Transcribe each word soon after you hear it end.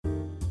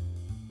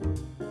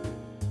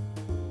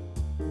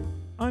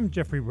I'm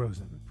Jeffrey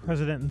Rosen,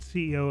 President and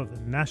CEO of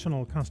the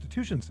National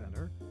Constitution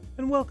Center,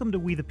 and welcome to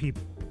We the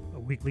People, a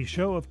weekly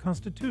show of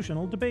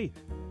constitutional debate.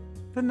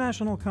 The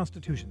National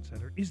Constitution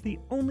Center is the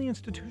only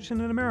institution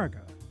in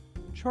America,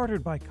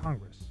 chartered by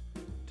Congress,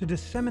 to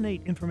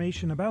disseminate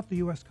information about the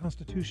U.S.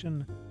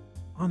 Constitution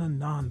on a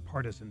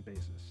nonpartisan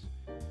basis.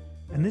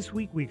 And this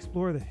week we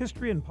explore the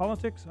history and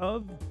politics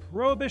of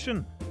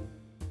Prohibition.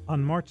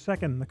 On March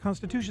 2nd, the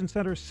Constitution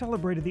Center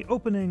celebrated the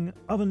opening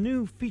of a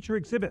new feature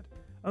exhibit,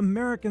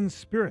 American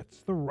Spirits,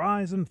 The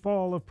Rise and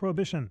Fall of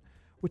Prohibition,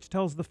 which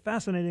tells the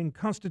fascinating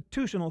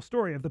constitutional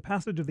story of the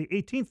passage of the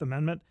 18th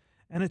Amendment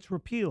and its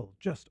repeal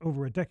just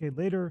over a decade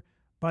later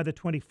by the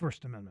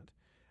 21st Amendment.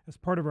 As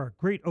part of our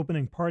great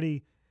opening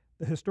party,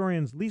 the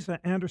historians Lisa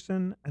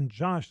Anderson and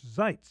Josh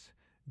Zeitz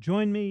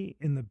join me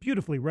in the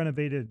beautifully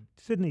renovated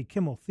Sidney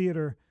Kimmel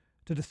Theater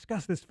to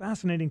discuss this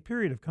fascinating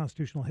period of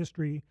constitutional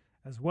history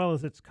as well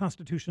as its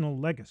constitutional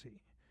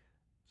legacy.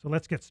 So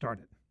let's get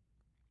started.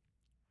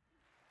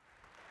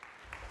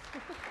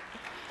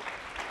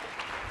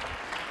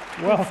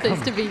 Welcome. It's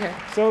nice to be here.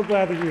 So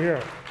glad that you're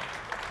here.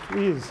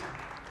 Please,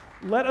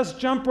 let us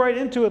jump right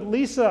into it.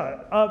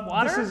 Lisa,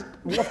 Water?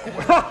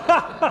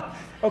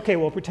 Okay,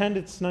 well, pretend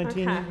it's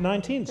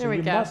 1919, so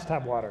you must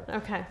have water.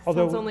 Okay,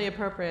 Although, sounds only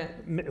appropriate.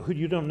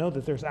 You don't know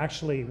that there's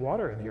actually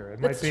water in here.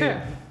 It's true.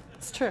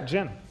 It's true.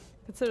 Gin.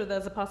 Consider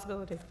that as a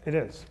possibility. It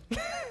is.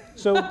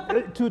 So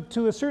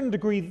to a certain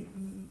degree,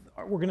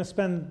 we're going to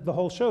spend the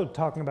whole show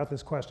talking about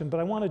this question,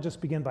 but I want to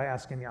just begin by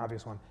asking the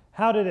obvious one.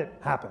 How did it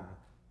happen?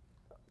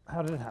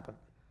 How did it happen?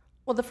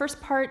 Well, the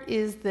first part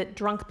is that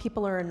drunk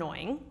people are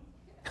annoying,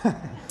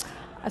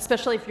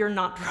 especially if you're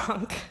not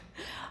drunk.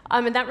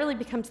 And that really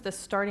becomes the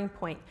starting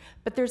point.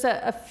 But there's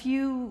a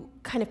few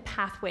kind of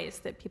pathways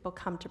that people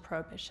come to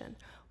prohibition.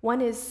 One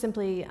is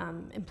simply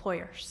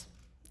employers.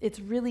 It's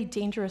really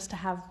dangerous to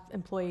have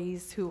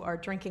employees who are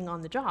drinking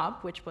on the job,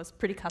 which was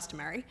pretty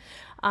customary.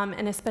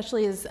 And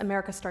especially as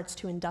America starts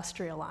to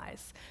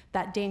industrialize,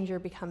 that danger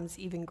becomes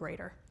even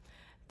greater.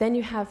 Then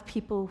you have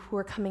people who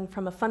are coming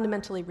from a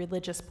fundamentally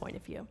religious point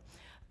of view.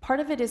 Part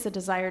of it is a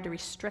desire to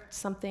restrict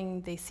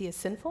something they see as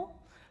sinful,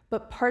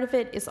 but part of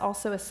it is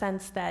also a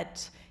sense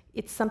that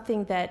it's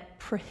something that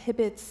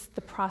prohibits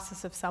the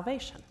process of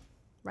salvation,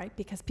 right?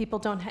 Because people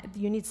don't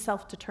you need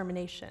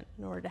self-determination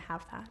in order to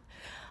have that.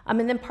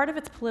 And then part of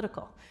it's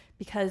political,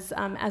 because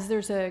as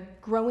there's a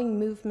growing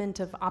movement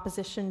of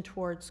opposition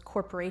towards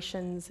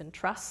corporations and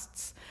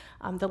trusts,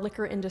 the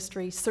liquor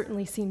industry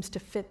certainly seems to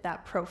fit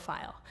that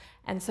profile.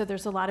 And so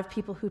there's a lot of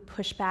people who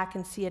push back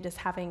and see it as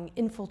having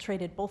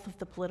infiltrated both of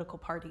the political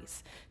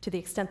parties to the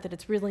extent that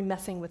it's really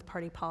messing with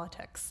party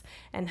politics,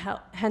 and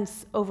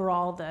hence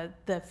overall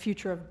the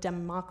future of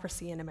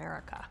democracy in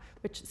America,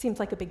 which seems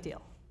like a big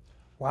deal.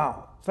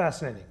 Wow,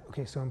 fascinating.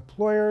 Okay, so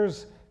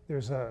employers,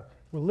 there's a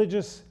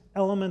religious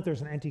element,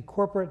 there's an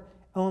anti-corporate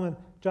element.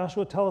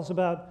 Joshua, tell us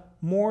about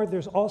more.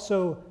 There's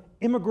also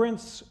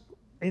immigrants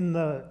in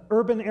the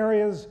urban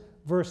areas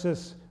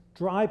versus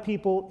dry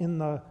people in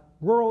the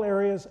rural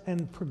areas,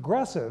 and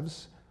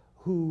progressives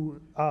who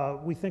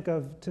we think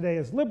of today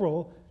as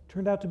liberal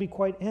turned out to be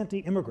quite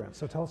anti-immigrant.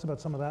 So tell us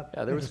about some of that.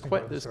 Yeah, there's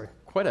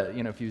quite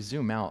a, if you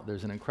zoom out,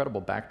 there's an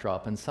incredible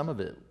backdrop, and some of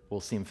it will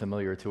seem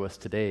familiar to us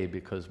today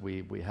because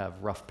we have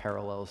rough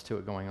parallels to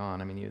it going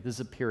on. I mean, this is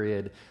a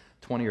period,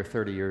 20 or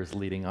 30 years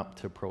leading up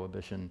to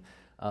Prohibition,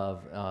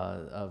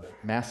 of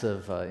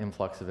massive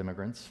influx of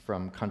immigrants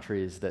from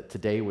countries that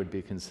today would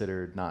be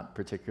considered not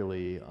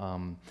particularly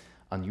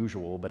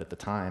unusual, but at the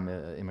time,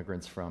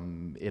 immigrants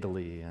from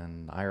Italy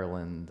and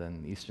Ireland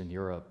and Eastern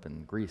Europe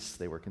and Greece,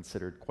 they were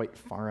considered quite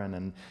foreign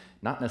and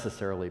not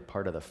necessarily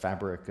part of the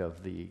fabric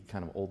of the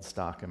kind of old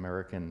stock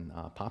American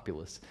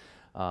populace.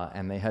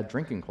 And they had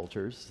drinking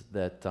cultures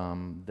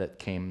that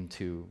came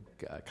to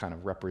kind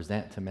of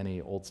represent to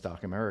many old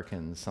stock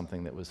Americans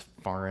something that was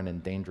foreign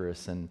and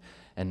dangerous and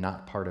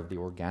not part of the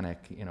organic,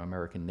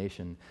 American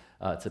nation.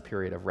 It's a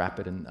period of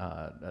rapid and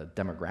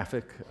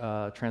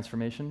demographic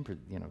transformation.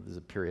 There's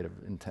a period of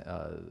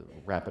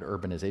rapid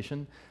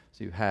urbanization.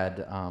 So you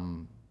had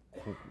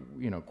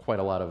quite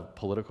a lot of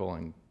political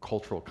and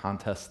cultural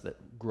contests that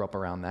grew up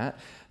around that.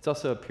 It's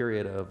also a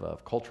period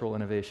of cultural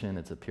innovation.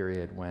 It's a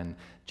period when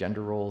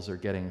gender roles are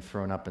getting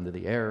thrown up into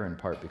the air, in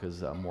part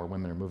because more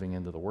women are moving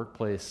into the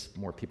workplace,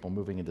 more people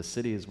moving into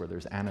cities where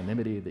there's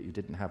anonymity that you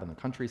didn't have in the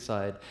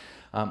countryside.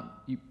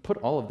 You put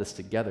all of this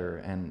together,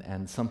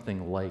 and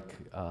something like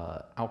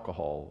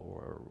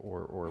alcohol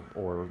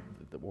or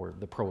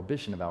the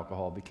prohibition of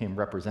alcohol became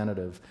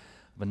representative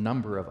of a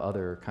number of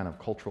other kind of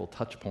cultural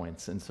touch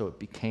points, and so it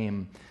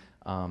became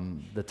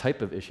the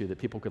type of issue that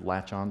people could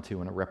latch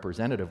onto in a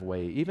representative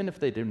way, even if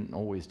they didn't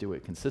always do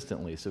it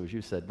consistently. So as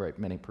you said, right,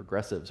 many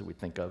progressives we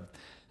think of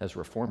as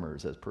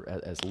reformers,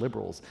 as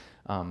liberals,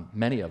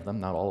 many of them,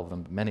 not all of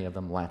them, but many of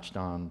them latched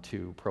on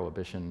to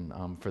prohibition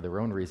for their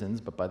own reasons,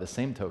 but by the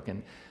same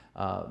token,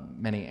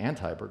 many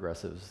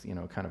anti-progressives,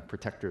 kind of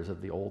protectors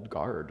of the old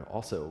guard,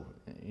 also,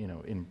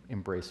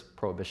 embrace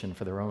prohibition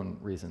for their own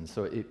reasons.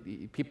 So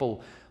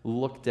people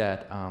looked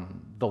at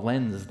the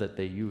lens that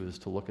they use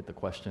to look at the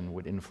question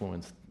would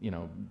influence,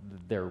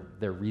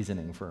 their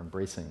reasoning for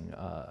embracing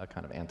a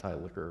kind of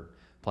anti-liquor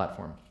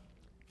platform.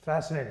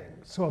 Fascinating.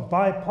 So a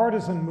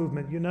bipartisan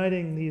movement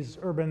uniting these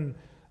urban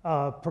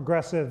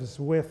progressives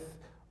with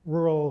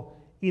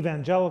rural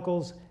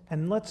evangelicals.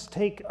 And let's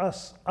take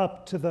us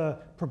up to the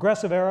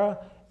progressive era,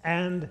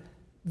 and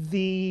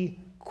the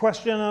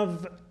question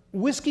of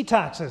whiskey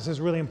taxes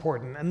is really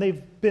important. And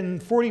they've been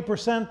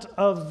 40%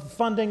 of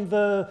funding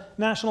the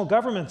national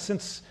government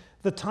since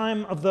the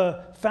time of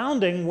the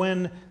founding,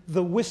 when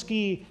the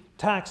whiskey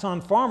tax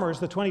on farmers,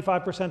 the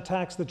 25%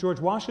 tax that George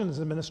Washington's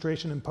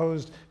administration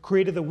imposed,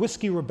 created the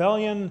Whiskey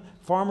Rebellion.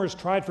 Farmers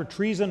tried for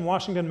treason.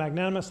 Washington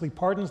magnanimously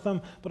pardons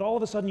them. But all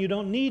of a sudden, you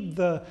don't need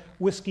the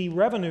whiskey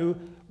revenue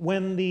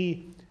when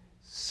the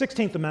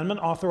 16th Amendment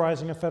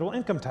authorizing a federal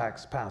income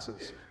tax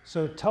passes.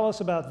 So tell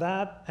us about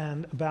that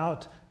and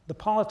about the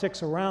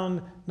politics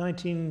around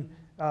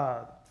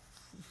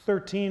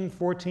 1913,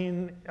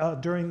 14,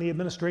 during the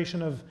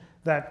administration of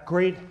that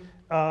great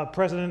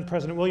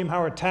President William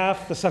Howard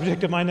Taft, the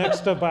subject of my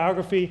next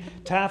biography.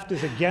 Taft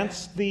is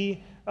against the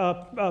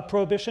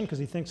prohibition because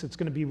he thinks it's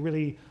going to be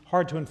really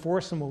hard to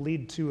enforce and will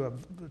lead to a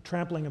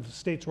trampling of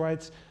states'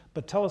 rights.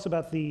 But tell us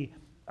about the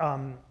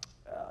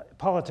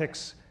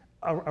politics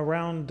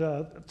around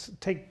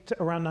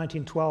around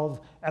 1912,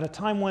 at a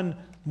time when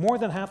more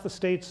than half the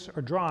states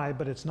are dry,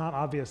 but it's not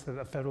obvious that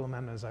a federal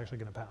amendment is actually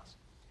going to pass.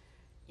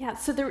 Yeah,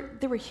 so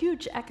there were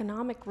huge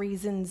economic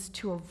reasons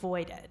to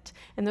avoid it.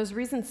 And those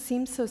reasons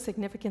seem so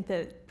significant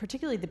that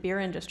particularly the beer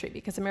industry,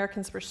 because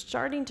Americans were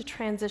starting to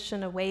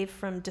transition away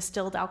from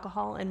distilled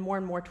alcohol and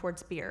more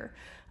towards beer,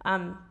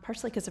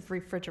 partially because of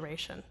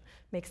refrigeration.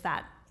 Makes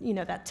that,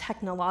 that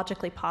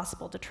technologically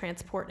possible to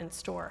transport and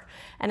store.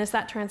 And as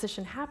that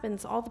transition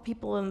happens, all the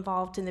people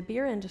involved in the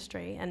beer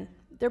industry, and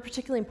they're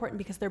particularly important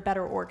because they're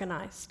better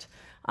organized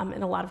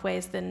in a lot of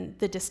ways than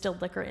the distilled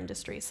liquor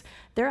industries.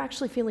 They're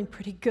actually feeling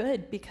pretty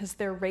good because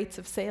their rates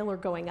of sale are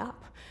going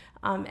up.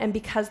 And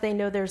because they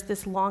know there's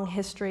this long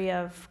history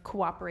of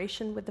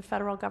cooperation with the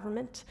federal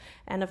government,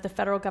 and of the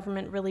federal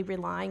government really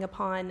relying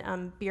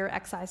upon beer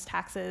excise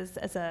taxes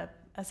as a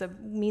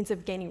means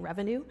of gaining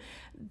revenue,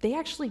 they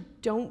actually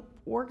don't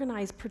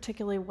organize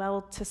particularly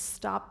well to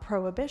stop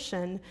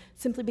prohibition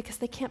simply because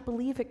they can't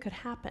believe it could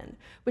happen,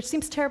 which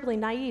seems terribly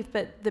naive,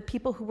 but the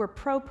people who were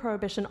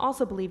pro-prohibition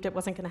also believed it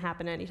wasn't going to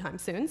happen anytime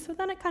soon, so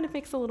then it kind of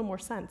makes a little more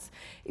sense.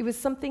 It was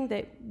something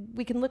that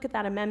we can look at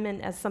that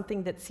amendment as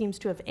something that seems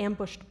to have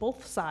ambushed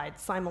both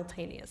sides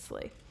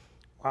simultaneously.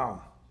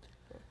 Wow.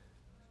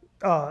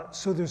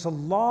 So there's a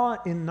law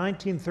in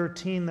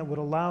 1913 that would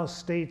allow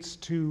states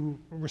to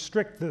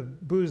restrict the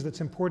booze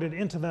that's imported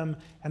into them,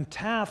 and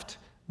Taft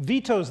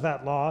vetoes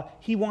that law.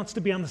 He wants to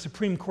be on the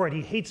Supreme Court.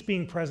 He hates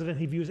being president.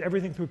 He views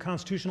everything through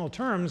constitutional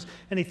terms,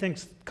 and he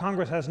thinks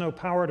Congress has no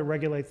power to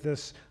regulate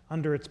this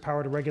under its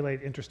power to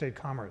regulate interstate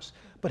commerce.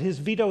 But his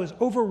veto is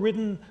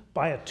overridden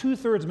by a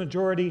 2/3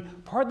 majority,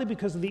 partly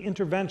because of the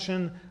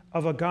intervention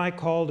of a guy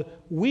called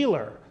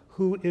Wheeler,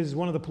 who is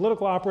one of the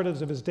political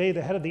operatives of his day,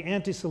 the head of the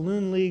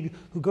Anti-Saloon League,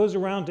 who goes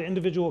around to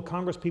individual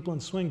congresspeople in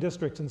swing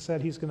districts and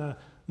said he's going to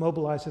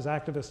mobilize his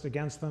activists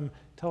against them.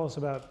 Tell us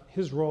about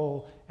his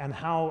role and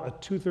how a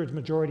 2/3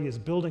 majority is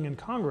building in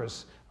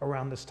Congress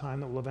around this time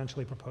that will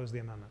eventually propose the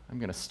amendment. I'm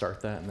going to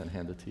start that and then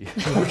hand it to you.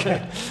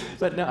 Okay.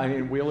 But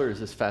no, Wheeler is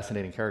this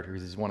fascinating character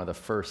because he's one of the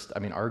first,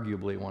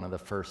 arguably one of the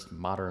first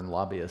modern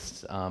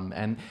lobbyists.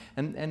 And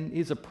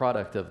he's a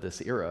product of this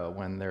era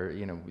when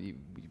we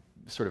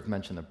sort of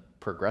mentioned the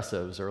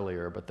progressives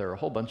earlier, but there are a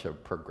whole bunch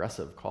of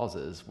progressive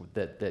causes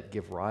that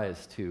give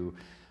rise to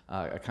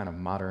a kind of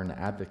modern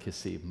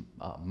advocacy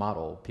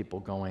model, people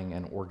going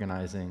and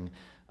organizing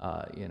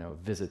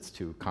visits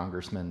to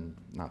congressmen,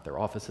 not their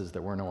offices,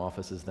 there were no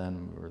offices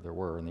then, or there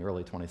were in the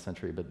early 20th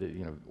century, but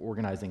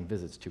organizing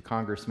visits to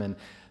congressmen,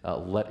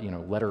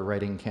 letter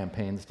writing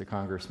campaigns to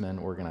congressmen,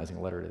 organizing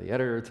a letter to the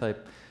editor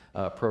type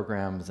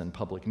programs and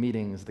public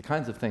meetings, the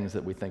kinds of things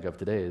that we think of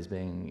today as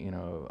being,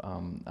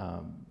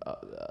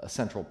 a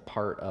central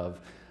part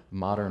of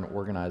modern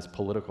organized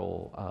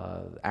political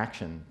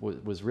action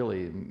was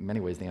really, in many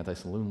ways, the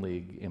Anti-Saloon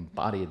League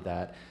embodied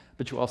that.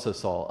 But you also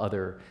saw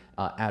other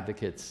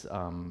advocates,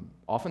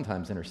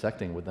 oftentimes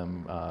intersecting with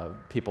them,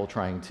 people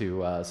trying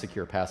to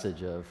secure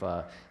passage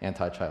of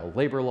anti-child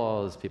labor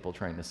laws, people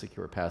trying to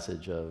secure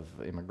passage of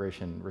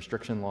immigration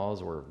restriction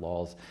laws or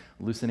laws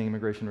loosening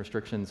immigration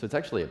restrictions. So it's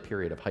actually a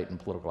period of heightened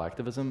political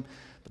activism,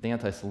 but the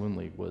Anti-Saloon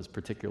League was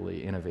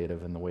particularly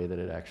innovative in the way that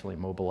it actually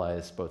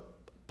mobilized both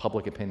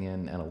public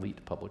opinion and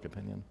elite public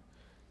opinion.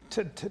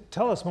 To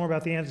tell us more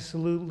about the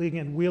Anti-Saloon League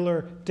and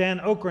Wheeler, Dan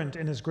Okrent,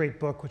 in his great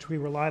book, which we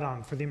relied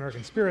on for the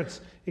American Spirits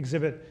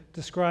exhibit,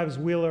 describes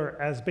Wheeler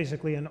as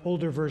basically an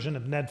older version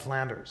of Ned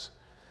Flanders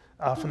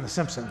from The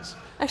Simpsons.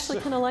 I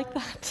actually kind of like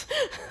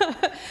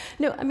that.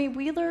 No,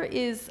 Wheeler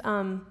is,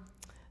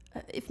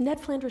 if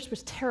Ned Flanders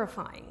was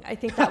terrifying, I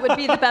think that would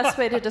be the best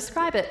way to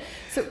describe it.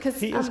 So,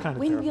 because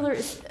Wayne Wheeler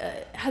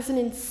has an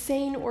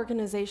insane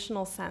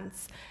organizational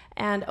sense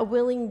and a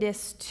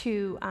willingness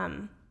to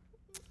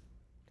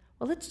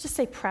well, let's just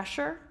say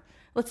pressure.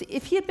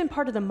 If he had been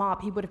part of the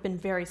mob, he would have been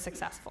very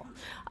successful.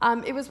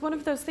 It was one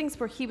of those things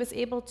where he was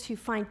able to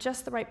find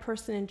just the right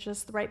person in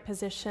just the right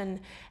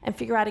position and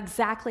figure out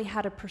exactly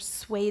how to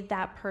persuade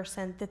that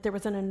person that there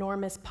was an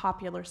enormous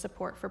popular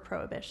support for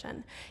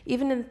prohibition.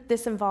 Even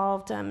this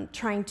involved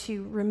trying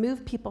to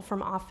remove people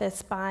from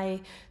office by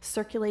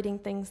circulating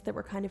things that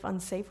were kind of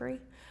unsavory,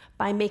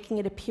 by making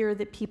it appear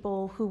that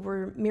people who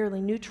were merely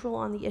neutral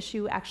on the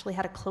issue actually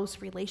had a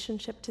close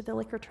relationship to the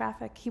liquor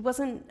traffic. He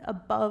wasn't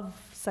above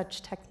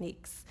such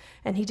techniques,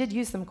 and he did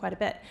use them quite a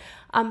bit.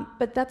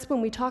 But that's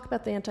when we talk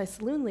about the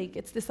Anti-Saloon League,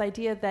 it's this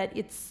idea that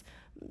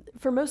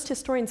for most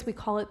historians, we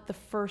call it the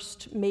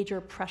first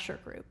major pressure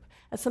group,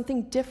 as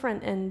something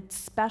different and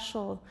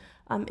special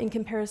in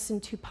comparison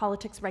to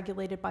politics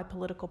regulated by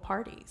political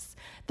parties.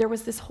 There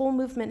was this whole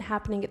movement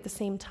happening at the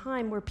same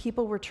time where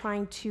people were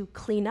trying to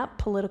clean up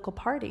political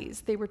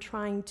parties. They were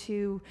trying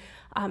to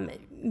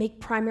make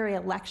primary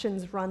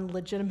elections run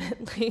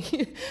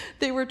legitimately.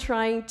 They were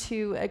trying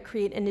to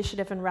create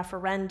initiative and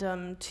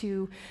referendum,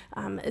 to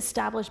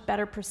establish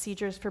better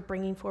procedures for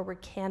bringing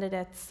forward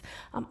candidates,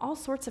 all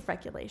sorts of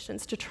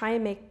regulations to try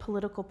and make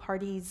political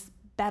parties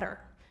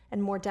better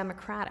and more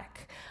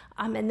democratic.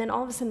 And then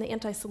all of a sudden the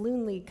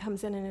Anti-Saloon League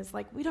comes in and is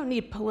like, we don't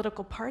need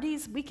political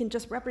parties, we can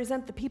just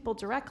represent the people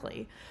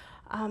directly.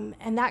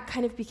 And that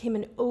kind of became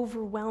an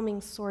overwhelming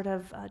sort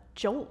of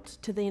jolt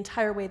to the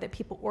entire way that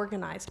people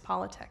organized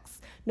politics.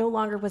 No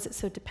longer was it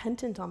so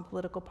dependent on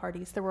political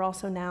parties, there were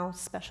also now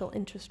special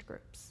interest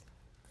groups.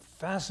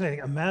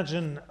 Fascinating.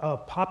 Imagine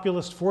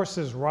populist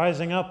forces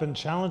rising up and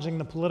challenging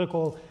the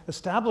political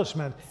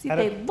establishment. See,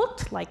 they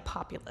looked like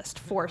populist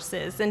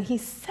forces, and he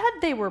said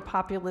they were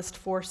populist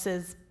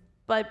forces,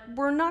 but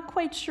we're not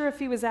quite sure if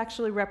he was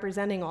actually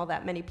representing all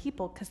that many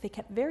people because they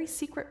kept very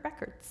secret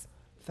records.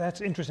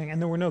 That's interesting.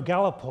 And there were no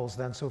Gallup polls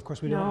then, so of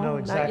course we don't know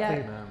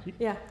exactly. Not yet.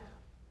 Yeah.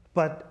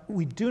 But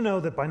we do know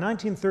that by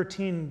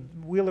 1913,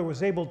 Wheeler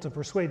was able to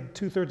persuade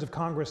 2/3 of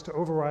Congress to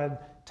override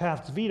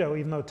Taft's veto,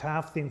 even though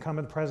Taft, the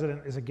incumbent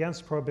president, is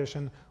against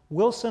prohibition.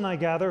 Wilson, I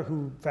gather,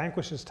 who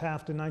vanquishes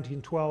Taft in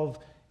 1912,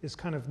 is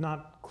kind of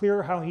not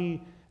clear how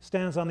he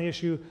stands on the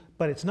issue,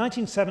 but it's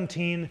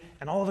 1917,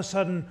 and all of a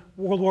sudden,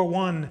 World War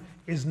I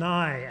is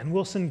nigh, and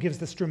Wilson gives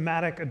this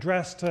dramatic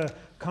address to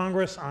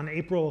Congress on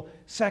April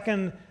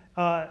 2nd,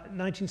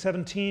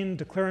 1917,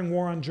 declaring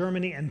war on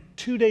Germany, and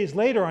 2 days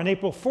later, on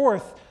April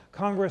 4th,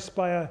 Congress,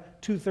 by a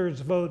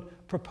 2/3 vote,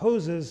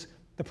 proposes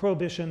the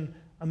Prohibition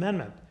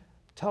Amendment.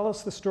 Tell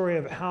us the story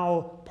of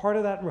how part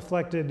of that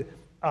reflected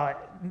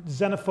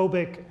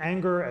xenophobic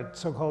anger at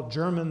so-called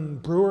German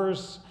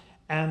brewers,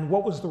 and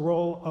what was the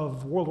role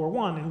of World War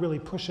I in really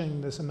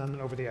pushing this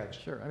amendment over the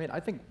edge? Sure. I mean, I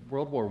think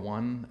World War I,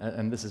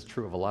 and this is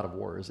true of a lot of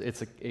wars,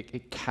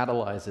 it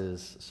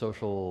catalyzes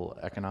social,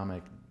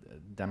 economic,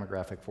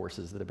 demographic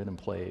forces that have been in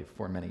play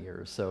for many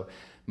years. So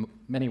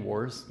many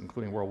wars,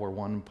 including World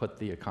War I, put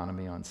the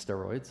economy on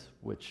steroids,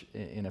 which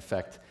in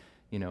effect,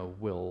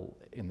 will,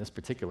 in this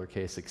particular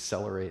case,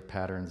 accelerate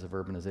patterns of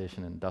urbanization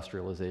and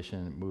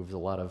industrialization. It moves a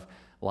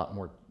lot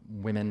more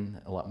women,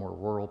 a lot more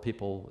rural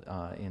people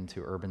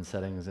into urban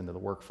settings, into the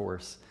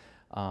workforce.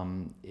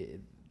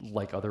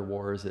 Like other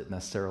wars, it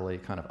necessarily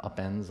kind of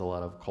upends a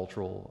lot of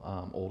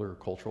older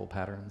cultural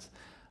patterns.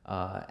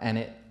 And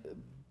it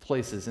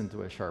places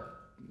into a sharp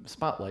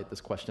spotlight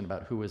this question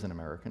about who is an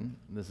American.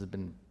 This has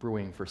been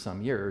brewing for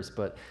some years,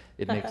 but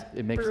it makes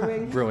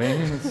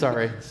brewing.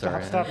 Sorry.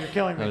 Stop! You're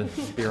killing me.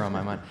 Beer on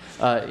my mind.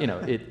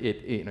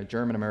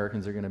 German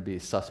Americans are going to be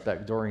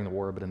suspect during the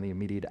war, but in the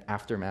immediate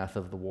aftermath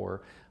of the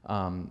war,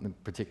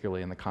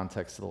 particularly in the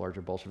context of the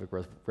larger Bolshevik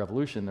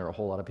Revolution, there are a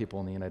whole lot of people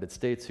in the United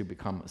States who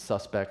become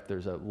suspect.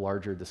 There's a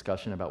larger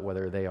discussion about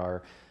whether they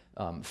are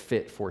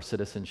fit for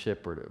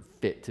citizenship or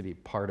fit to be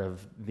part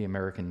of the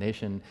American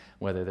nation,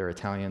 whether they're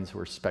Italians who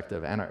are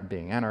suspected of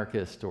being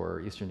anarchists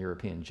or Eastern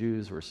European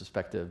Jews who are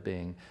suspected of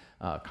being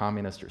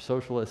communists or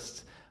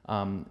socialists.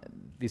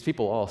 These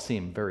people all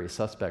seem very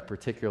suspect,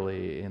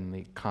 particularly in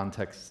the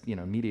context,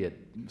 immediate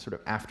sort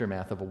of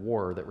aftermath of a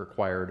war that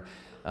required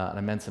an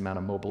immense amount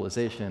of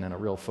mobilization and a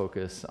real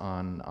focus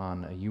on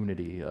a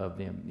unity of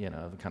the,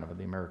 of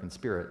the American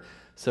spirit.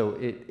 So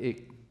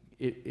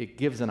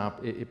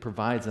it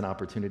provides an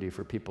opportunity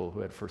for people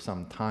who had for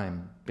some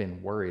time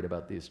been worried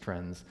about these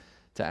trends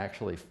to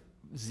actually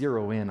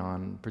zero in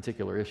on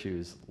particular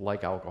issues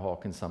like alcohol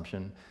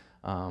consumption,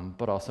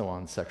 but also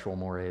on sexual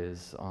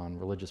mores, on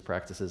religious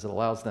practices. It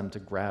allows them to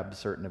grab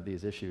certain of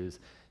these issues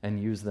and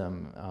use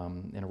them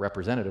in a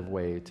representative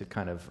way to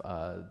kind of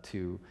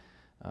to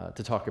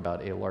talk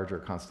about a larger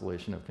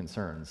constellation of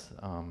concerns.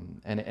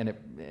 And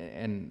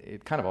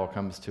it kind of all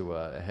comes to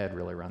a head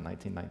really around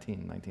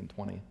 1919,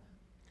 1920.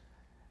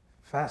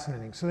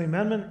 Fascinating. So the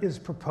amendment is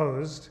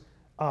proposed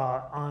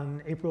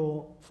on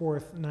April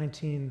 4th,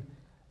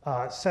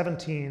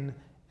 1917,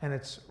 and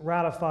it's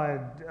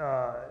ratified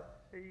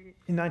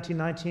in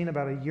 1919,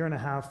 about a year and a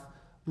half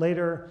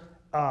later.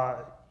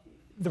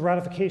 The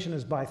ratification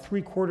is by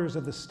 3/4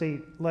 of the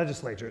state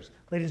legislatures.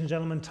 Ladies and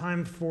gentlemen,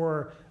 time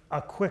for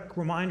a quick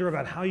reminder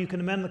about how you can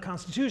amend the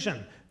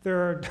Constitution. There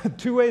are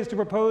 2 ways to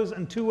propose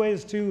and 2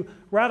 ways to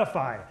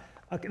ratify.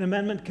 An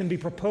amendment can be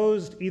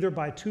proposed either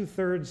by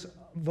 2/3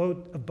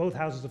 vote of both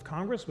houses of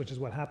Congress, which is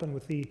what happened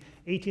with the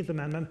 18th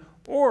Amendment,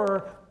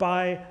 or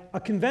by a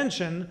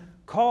convention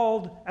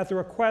called at the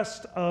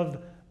request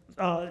of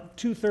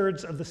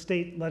 2/3 of the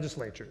state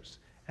legislatures.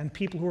 And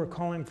people who are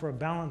calling for a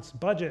balanced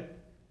budget,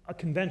 a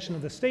convention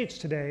of the states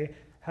today,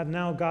 have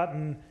now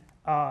gotten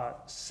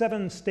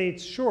 7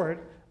 states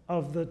short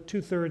of the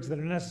 2/3 that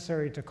are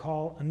necessary to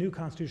call a new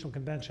constitutional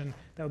convention.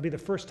 That would be the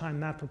first time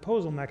that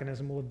proposal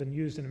mechanism will have been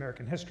used in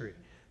American history.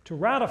 To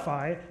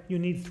ratify, you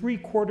need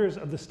 3/4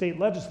 of the state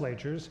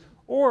legislatures,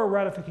 or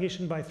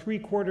ratification by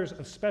 3/4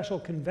 of special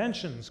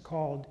conventions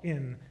called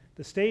in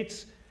the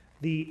states.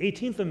 The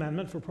 18th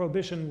Amendment for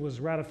Prohibition was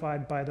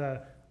ratified by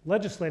the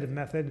legislative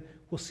method.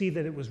 We'll see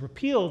that it was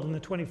repealed in the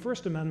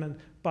 21st Amendment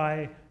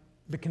by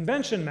the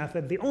convention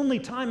method, the only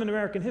time in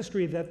American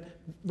history that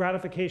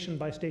ratification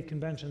by state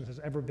conventions has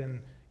ever been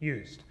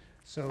used.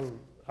 So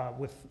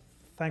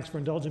thanks for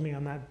indulging me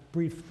on that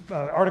brief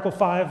Article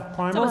 5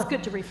 primer. It's always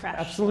good to refresh.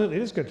 Absolutely,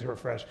 it is good to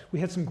refresh. We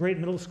had some great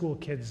middle school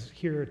kids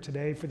here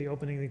today for the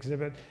opening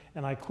exhibit,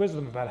 and I quizzed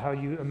them about how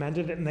you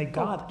amended it, and they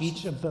got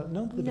each of the,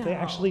 they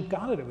actually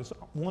got it. It was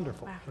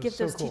wonderful. Wow, It was give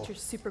so those cool.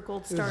 teachers super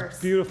gold It was stars.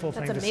 a beautiful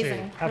That's thing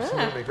amazing. to see.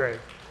 Absolutely great.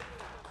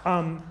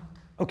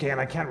 Okay,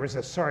 and I can't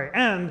resist, sorry.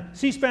 And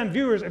C-SPAN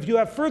viewers, if you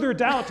have further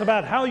doubts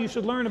about how you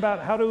should learn about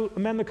how to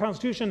amend the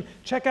Constitution,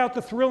 check out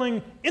the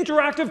thrilling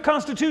Interactive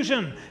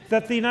Constitution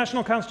that the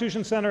National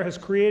Constitution Center has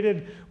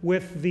created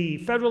with the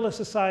Federalist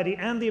Society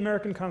and the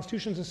American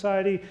Constitution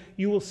Society.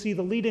 You will see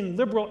the leading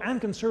liberal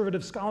and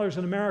conservative scholars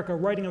in America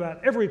writing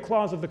about every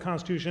clause of the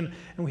Constitution,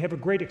 and we have a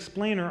great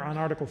explainer on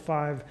Article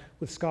 5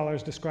 with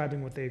scholars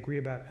describing what they agree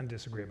about and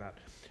disagree about.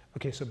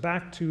 Okay, so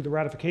back to the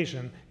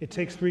ratification. It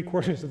takes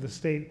 3/4 of the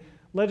state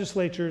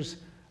legislatures.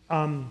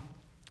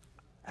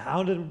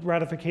 How did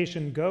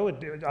ratification go? It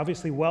did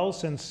obviously well,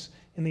 since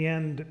in the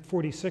end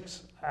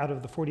 46 out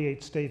of the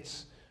 48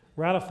 states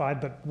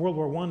ratified, but World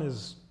War I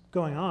is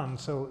going on,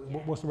 so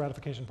what's the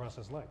ratification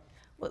process like?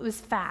 Well, it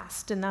was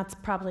fast, and that's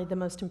probably the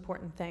most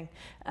important thing.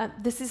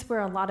 This is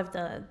where a lot of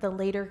the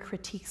later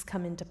critiques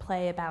come into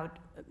play about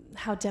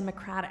how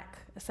democratic,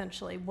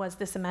 essentially, was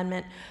this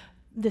amendment.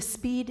 The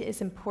speed is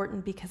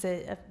important because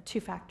of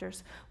 2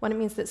 factors. One, it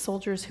means that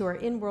soldiers who are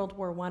in World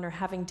War I are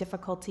having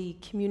difficulty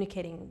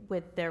communicating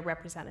with their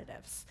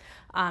representatives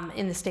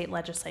in the state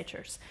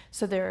legislatures.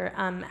 So they're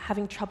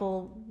having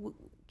trouble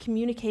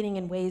communicating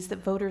in ways that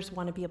voters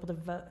want to be able to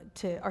vote,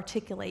 to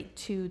articulate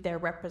to their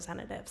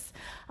representatives.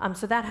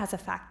 So that has a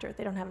factor.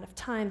 They don't have enough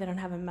time, they don't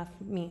have enough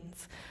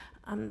means.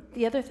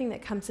 The other thing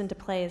that comes into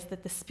play is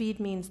that the speed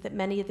means that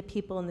many of the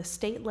people in the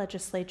state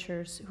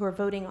legislatures who are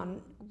voting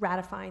on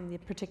ratifying the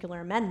particular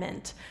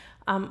amendment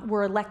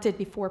were elected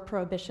before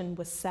Prohibition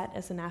was set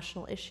as a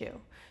national issue.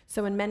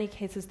 So in many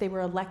cases, they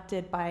were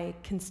elected by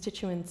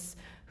constituents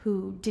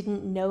who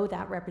didn't know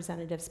that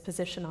representative's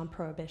position on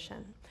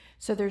Prohibition.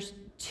 So there's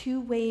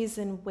 2 ways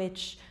in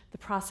which the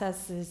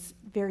process is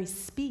very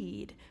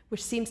speed,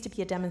 which seems to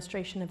be a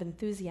demonstration of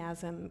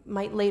enthusiasm,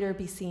 might later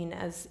be seen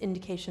as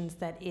indications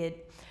that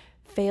it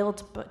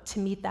failed to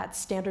meet that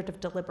standard of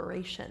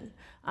deliberation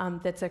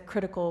that's a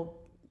critical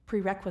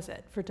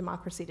prerequisite for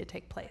democracy to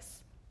take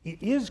place.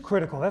 It is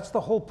critical. That's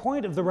the whole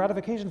point of the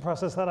ratification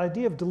process, that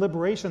idea of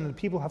deliberation, that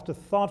people have to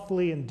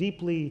thoughtfully and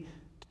deeply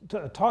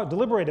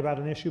deliberate about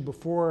an issue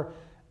before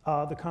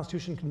the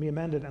Constitution can be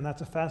amended, and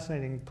that's a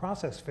fascinating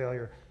process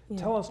failure. Yeah.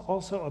 Tell us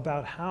also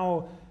about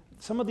how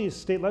some of these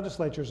state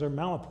legislatures are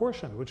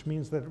malapportioned, which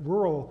means that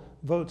rural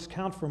votes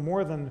count for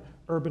more than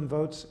urban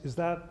votes. Is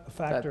that a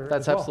factor?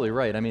 That's as well? absolutely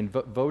right. I mean,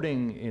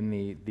 voting in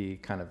the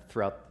kind of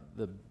throughout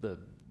the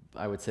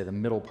I would say the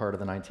middle part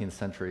of the 19th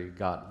century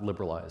got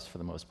liberalized for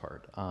the most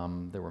part.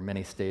 There were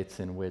many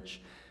states in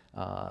which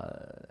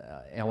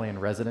alien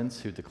residents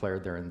who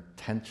declared their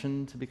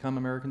intention to become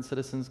American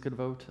citizens could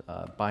vote.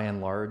 By and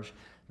large,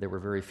 there were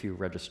very few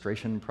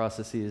registration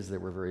processes.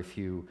 There were very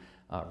few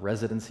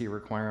residency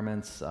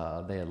requirements.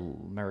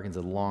 Americans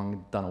had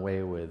long done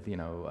away with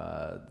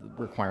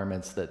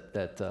requirements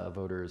that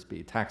voters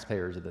be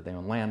taxpayers or that they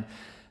own land.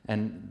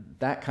 And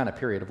that kind of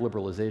period of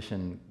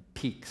liberalization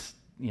peaks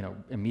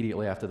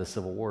immediately after the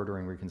Civil War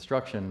during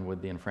Reconstruction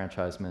with the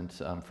enfranchisement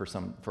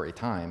for a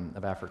time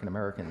of African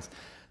Americans.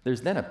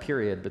 There's then a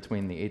period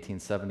between the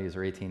 1870s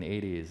or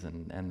 1880s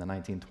and the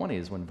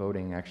 1920s when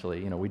voting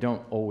actually, we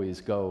don't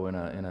always go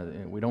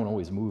we don't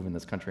always move in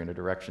this country in a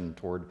direction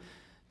toward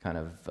kind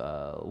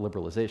of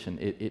liberalization.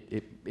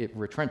 It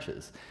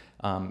retrenches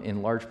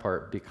in large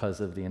part because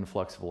of the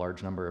influx of a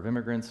large number of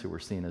immigrants who were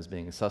seen as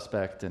being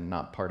suspect and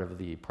not part of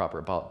the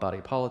proper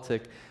body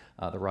politic.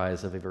 The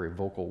rise of a very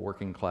vocal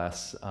working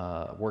class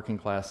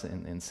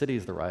in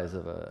cities, the rise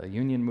of a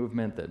union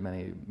movement that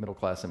many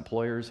middle-class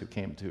employers who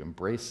came to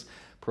embrace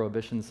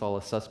Prohibition saw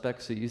as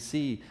suspects. So you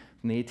see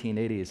from the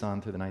 1880s on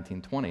through the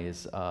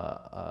 1920s,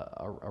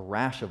 a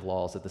rash of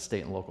laws at the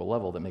state and local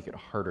level that make it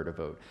harder to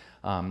vote,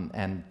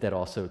 and that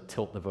also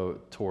tilt the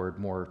vote toward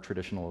more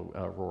traditional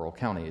rural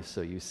counties.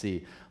 So you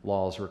see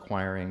laws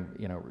requiring,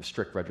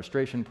 strict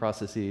registration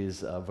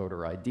processes,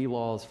 voter ID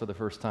laws for the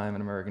first time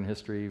in American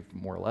history,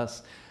 more or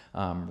less.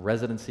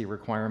 Residency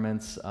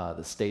requirements,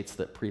 the states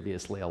that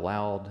previously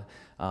allowed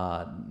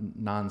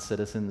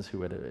non-citizens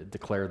who had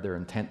declared their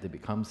intent to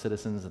become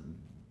citizens,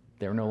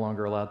 they're no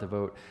longer allowed to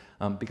vote.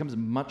 Becomes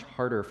much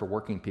harder for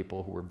working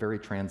people who were very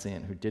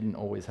transient, who didn't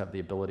always have the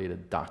ability to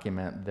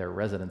document their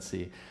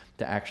residency,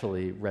 to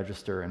actually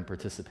register and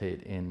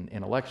participate in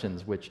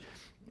elections, which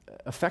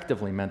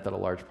effectively meant that a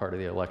large part of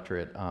the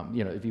electorate,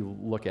 if you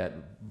look at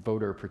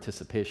voter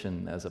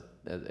participation as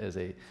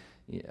a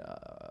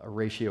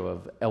ratio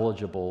of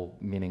eligible,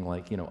 meaning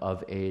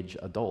of age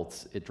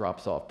adults, it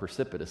drops off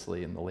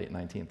precipitously in the late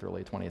 19th or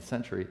late 20th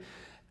century.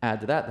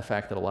 Add to that the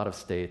fact that a lot of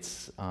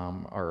states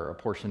are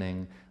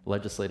apportioning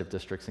legislative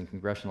districts and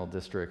congressional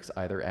districts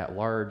either at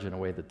large in a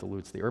way that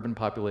dilutes the urban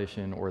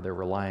population, or they're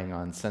relying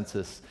on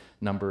census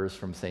numbers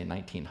from, say,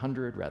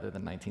 1900 rather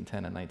than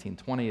 1910 and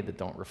 1920 that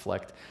don't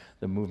reflect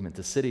the movement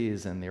to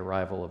cities and the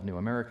arrival of new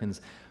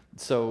Americans.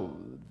 So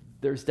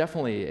there's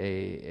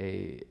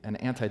definitely an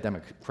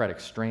anti-democratic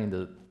strain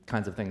to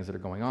kinds of things that are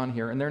going on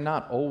here, and they're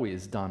not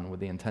always done with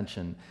the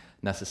intention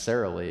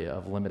necessarily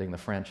of limiting the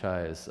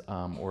franchise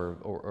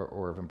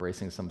or of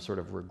embracing some sort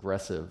of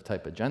regressive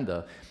type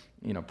agenda.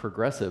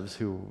 Progressives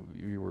who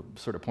you were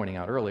sort of pointing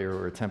out earlier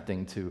are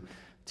attempting to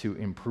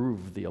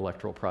improve the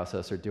electoral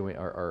process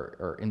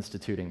are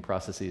instituting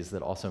processes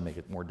that also make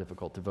it more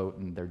difficult to vote,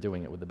 and they're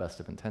doing it with the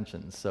best of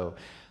intentions. So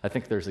I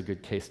think there's a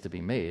good case to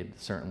be made,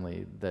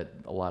 certainly, that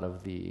a lot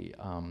of the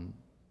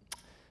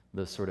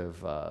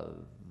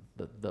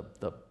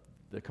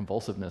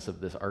convulsiveness of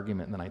this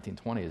argument in the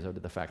 1920s owed to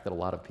the fact that a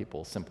lot of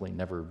people simply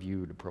never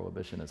viewed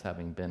prohibition as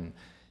having been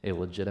a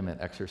legitimate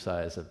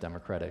exercise of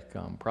democratic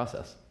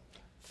process.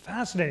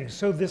 Fascinating.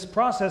 So this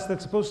process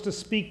that's supposed to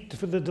speak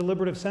for the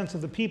deliberative sense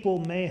of the people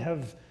may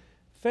have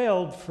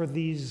failed for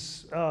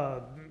these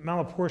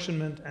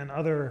malapportionment and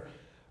other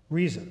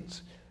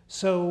reasons.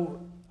 So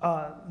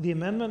the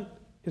amendment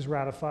is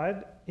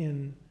ratified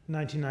in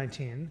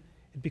 1919.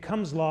 It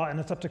becomes law, and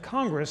it's up to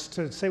Congress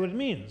to say what it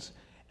means.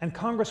 And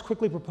Congress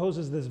quickly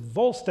proposes this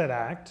Volstead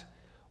Act,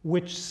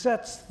 which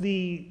sets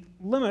the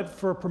limit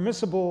for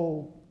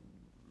permissible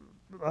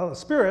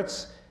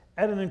spirits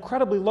at an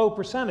incredibly low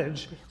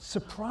percentage,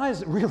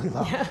 really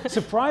low. Yeah.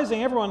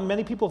 Surprising everyone.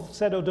 Many people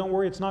said, oh, don't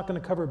worry, it's not going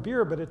to cover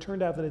beer, but it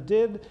turned out that it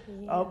did.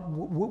 Yeah.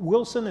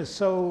 Wilson is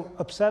so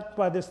upset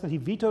by this that he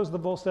vetoes the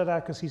Volstead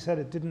Act because he said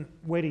it didn't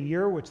wait a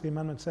year, which the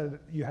amendment said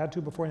you had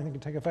to before anything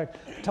could take effect.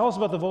 Tell us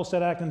about the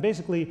Volstead Act, and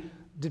basically,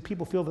 did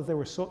people feel that they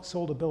were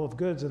sold a bill of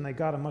goods and they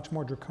got a much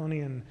more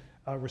draconian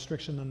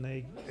restriction than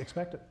they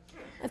expected?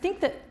 I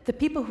think that the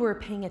people who were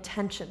paying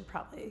attention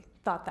probably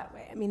thought that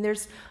way. I mean,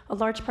 there's a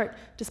large part,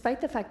 despite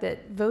the fact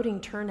that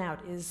voting turnout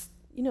is,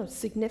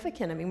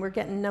 significant. I mean, we're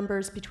getting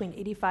numbers between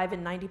 85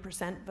 and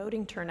 90%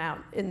 voting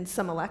turnout in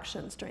some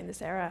elections during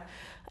this era.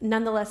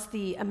 Nonetheless,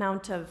 the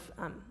amount of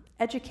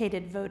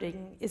educated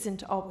voting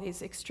isn't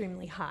always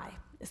extremely high,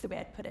 is the way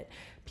I'd put it.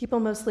 People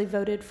mostly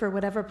voted for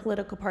whatever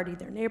political party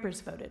their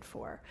neighbors voted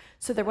for.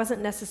 So there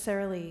wasn't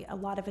necessarily a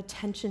lot of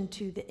attention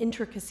to the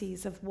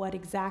intricacies of what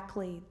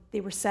exactly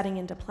they were setting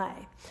into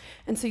play.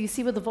 And so you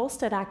see with the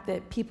Volstead Act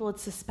that people had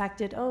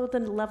suspected, oh, the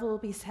level will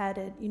be set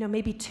at,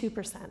 maybe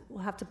 2%.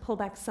 We'll have to pull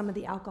back some of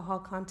the alcohol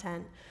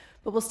content,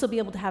 but we'll still be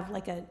able to have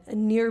like a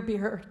near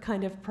beer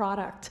kind of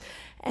product.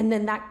 And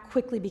then that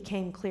quickly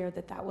became clear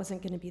that that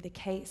wasn't going to be the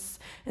case.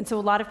 And so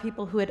a lot of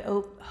people who had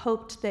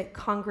hoped that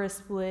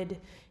Congress would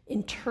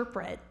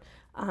interpret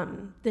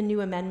the new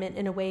amendment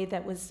in a way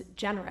that was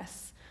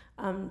generous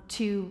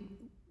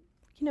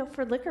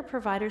for liquor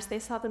providers, they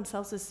saw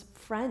themselves as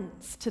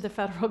friends to the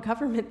federal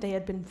government. They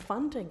had been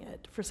funding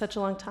it for such a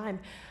long time.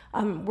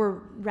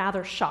 Were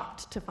rather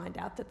shocked to find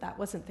out that that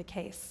wasn't the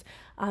case.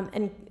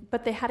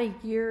 But they had a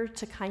year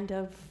to kind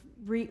of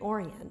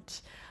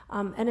reorient.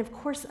 And of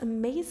course,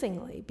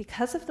 amazingly,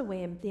 because of the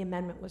way the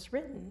amendment was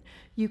written,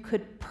 you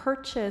could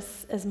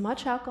purchase as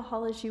much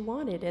alcohol as you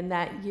wanted in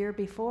that year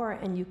before,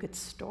 and you could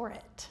store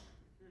it.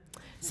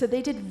 So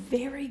they did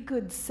very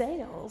good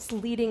sales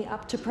leading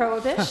up to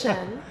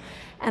Prohibition,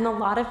 and a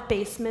lot of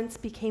basements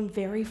became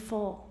very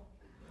full.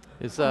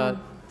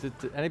 Did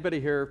anybody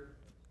here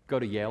go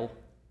to Yale?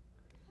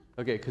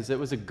 Okay, because it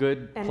was a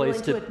good place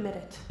to admit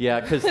it.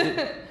 Yeah, because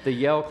the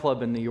Yale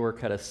Club in New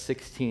York had a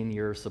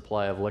 16-year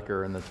supply of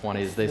liquor in the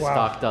 20s. They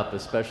stocked up,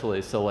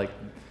 especially. So,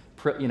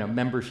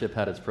 membership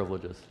had its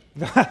privileges.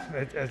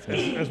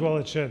 as well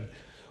it should.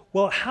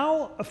 Well,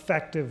 how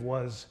effective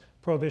was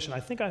Prohibition? I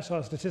think I saw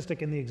a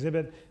statistic in the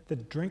exhibit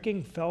that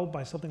drinking fell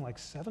by something like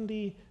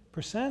 70%,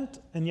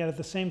 and yet at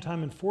the same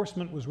time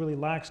enforcement was really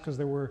lax because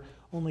there were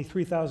only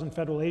 3,000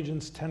 federal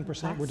agents,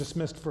 10% were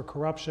dismissed for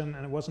corruption,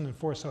 and it wasn't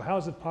enforced. So how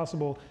is it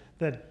possible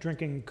that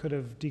drinking could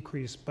have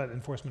decreased but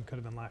enforcement could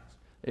have been lax?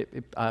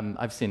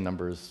 I've seen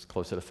numbers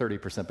closer to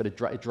 30%, but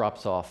it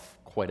drops off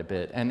quite a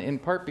bit, and in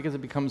part because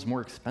it becomes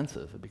more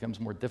expensive. It becomes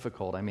more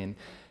difficult. I mean,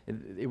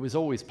 it was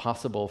always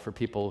possible for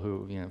people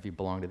who, if you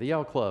belonged to the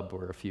Yale Club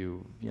or if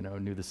you,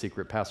 knew the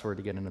secret password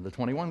to get into the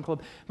 21 Club,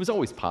 it was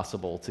always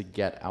possible to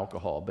get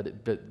alcohol. But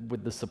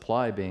with the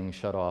supply being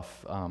shut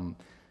off,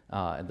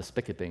 and the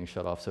spigot being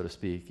shut off, so to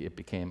speak, it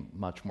became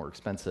much more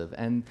expensive.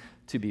 And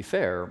to be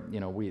fair,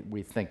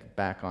 we think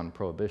back on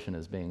Prohibition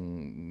as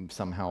being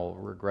somehow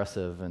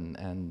regressive,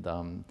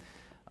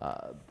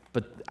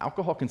 but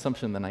alcohol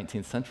consumption in the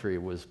 19th century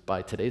was,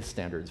 by today's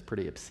standards,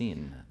 pretty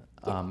obscene.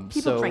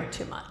 People drank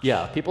too much.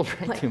 Yeah, people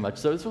drank too much.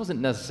 So this wasn't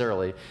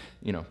necessarily,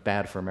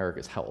 bad for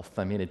America's health.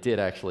 I mean, it did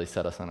actually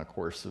set us on a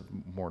course of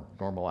more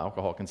normal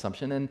alcohol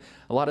consumption. And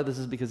a lot of this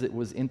is because it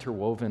was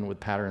interwoven with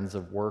patterns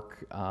of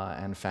work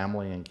and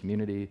family and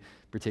community,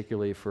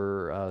 particularly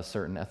for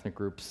certain ethnic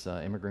groups,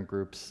 immigrant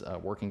groups,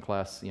 working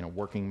class,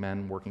 working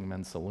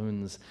men's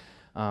saloons.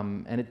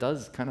 And it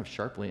does kind of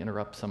sharply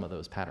interrupt some of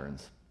those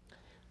patterns.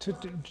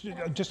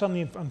 Just on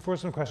the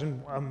enforcement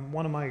question,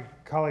 one of my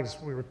colleagues,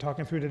 we were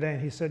talking through today,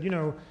 and he said,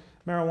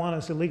 marijuana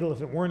is illegal.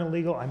 If it weren't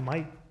illegal, I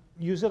might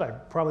use it. I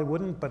probably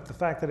wouldn't, but the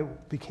fact that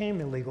it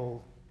became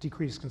illegal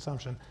decreased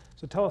consumption.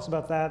 So tell us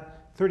about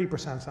that.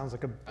 30% sounds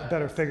like a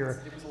better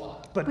figure. It was a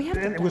lot. But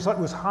it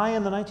was high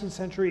in the 19th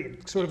century,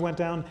 it sort of went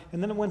down,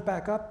 and then it went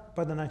back up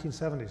by the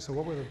 1970s. So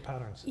what were the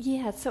patterns?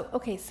 Yeah, so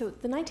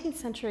the 19th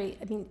century,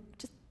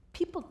 just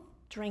people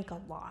drank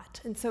a lot.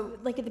 And so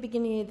like at the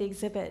beginning of the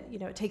exhibit, it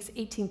takes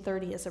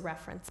 1830 as a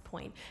reference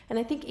point. And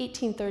I think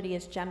 1830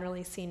 is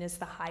generally seen as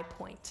the high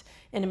point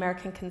in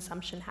American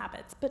consumption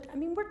habits. But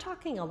we're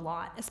talking a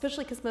lot,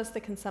 especially because most of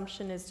the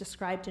consumption is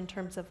described in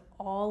terms of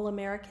all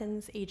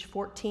Americans age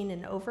 14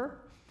 and over.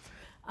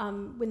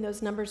 When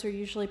those numbers are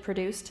usually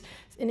produced.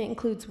 And it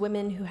includes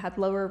women who had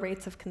lower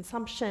rates of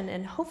consumption,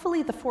 and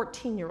hopefully the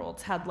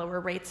 14-year-olds had lower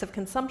rates of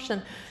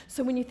consumption.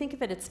 So when you think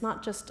of it, it's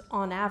not just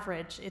on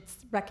average, it's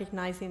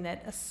recognizing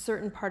that a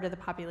certain part of the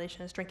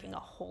population is drinking a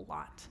whole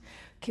lot.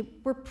 Okay,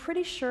 we're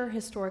pretty sure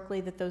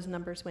historically that those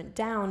numbers went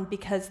down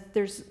because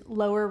there's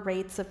lower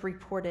rates of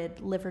reported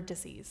liver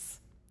disease.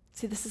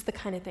 See, this is the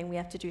kind of thing we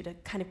have to do to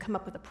kind of come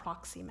up with a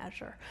proxy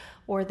measure.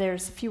 Or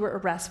there's fewer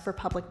arrests for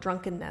public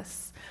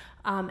drunkenness.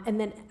 And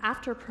then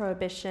after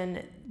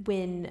Prohibition,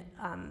 when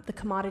the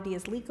commodity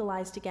is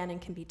legalized again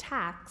and can be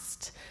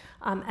taxed,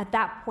 at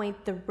that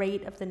point, the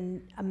rate of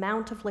the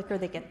amount of liquor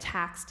that get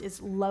taxed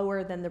is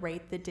lower than the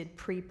rate that did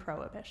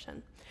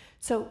pre-Prohibition.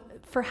 So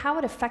for how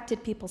it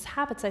affected people's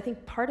habits, I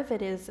think part of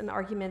it is an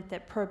argument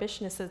that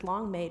prohibitionists had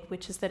long made,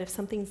 which is that if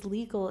something's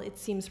legal, it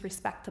seems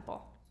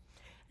respectable.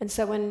 And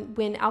so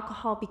when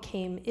alcohol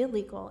became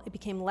illegal, it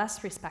became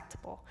less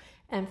respectable.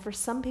 And for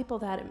some people,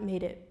 that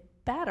made it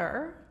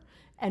better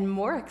and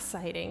more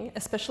exciting,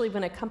 especially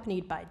when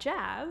accompanied by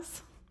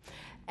jazz.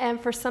 And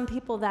for some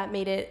people, that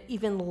made it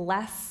even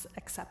less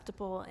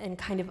acceptable and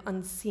kind of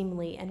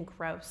unseemly and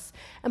gross.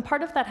 And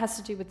part of that has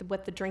to do with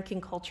what the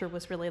drinking culture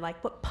was really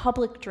like, what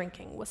public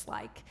drinking was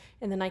like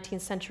in the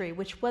 19th century,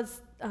 which was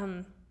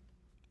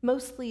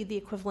mostly the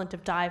equivalent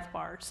of dive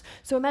bars.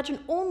 So imagine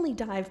only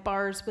dive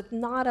bars with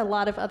not a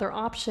lot of other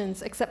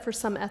options except for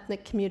some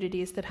ethnic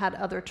communities that had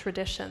other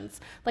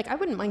traditions. Like, I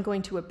wouldn't mind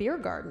going to a beer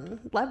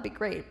garden. That'd be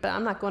great, but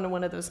I'm not going to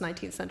one of those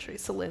 19th century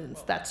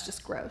saloons. That's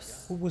just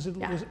gross. Was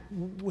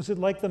it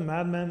like the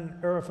Mad Men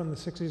era from the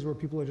 60s where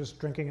people are just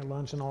drinking at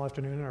lunch and all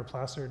afternoon and are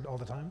plastered all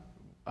the time?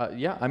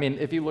 Yeah,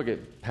 if you look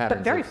at patterns,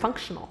 but very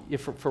functional.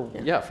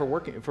 Yeah, for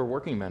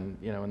working men,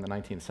 in the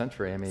 19th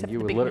century, Except you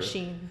would the big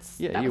machines.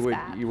 Yeah, you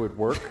would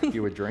work,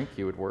 you would drink,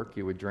 you would work,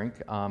 you would drink,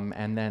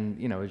 and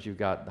then as you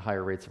got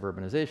higher rates of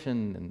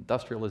urbanization,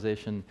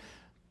 industrialization,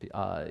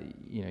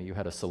 you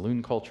had a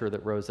saloon culture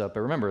that rose up.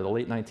 But remember, the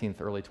late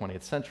 19th, early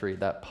 20th century,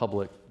 that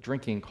public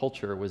drinking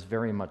culture was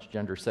very much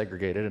gender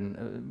segregated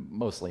and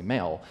mostly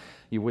male.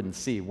 You wouldn't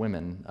see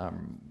women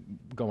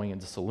going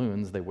into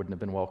saloons. They wouldn't have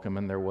been welcome,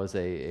 and there was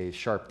a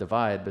sharp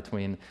divide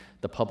between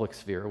the public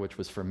sphere, which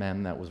was for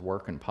men, that was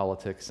work and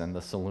politics, and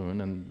the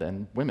saloon, and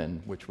then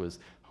women, which was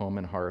home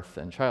and hearth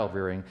and child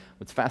rearing.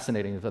 What's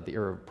fascinating about the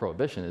era of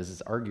Prohibition is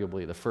it's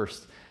arguably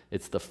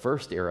it's the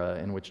first era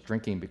in which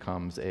drinking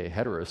becomes a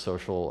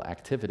heterosocial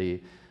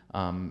activity,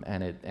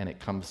 and it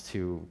comes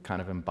to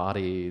kind of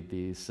embody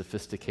the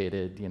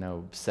sophisticated,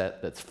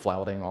 set that's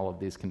flouting all of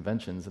these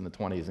conventions in the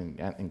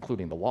 20s,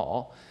 including the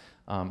law,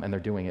 and they're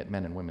doing it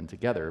men and women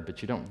together.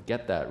 But you don't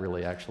get that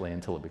really actually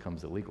until it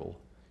becomes illegal.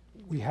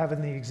 We have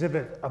in the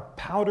exhibit a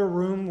powder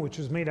room, which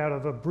is made out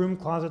of a broom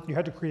closet. You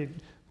had to create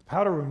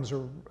powder rooms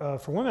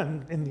for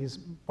women in these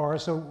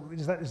bars. So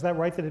is that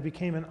right, that it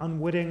became an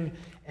unwitting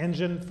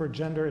engine for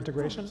gender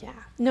integration? Oh, yeah.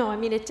 No,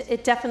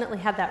 it definitely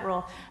had that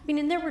role.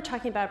 And there we're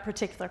talking about a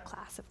particular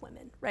class of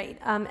women, right?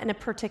 And a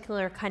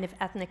particular kind of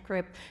ethnic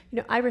group.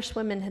 Irish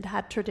women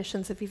had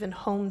traditions of even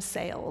home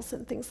sales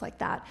and things like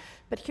that.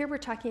 But here we're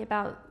talking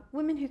about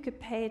women who could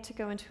pay to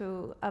go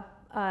into a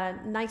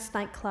nice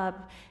nightclub,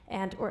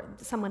 or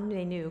someone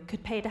they knew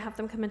could pay to have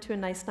them come into a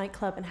nice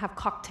nightclub and have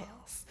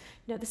cocktails.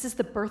 This is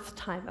the birth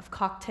time of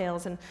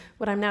cocktails, and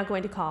what I'm now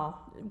going to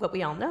call, what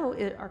we all know,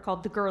 are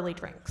called the girly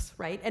drinks,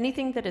 right?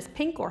 Anything that is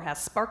pink or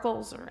has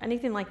sparkles or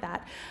anything like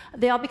that,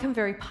 they all become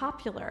very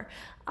popular.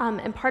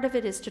 And part of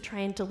it is to try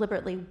and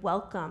deliberately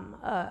welcome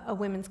a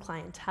women's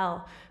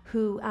clientele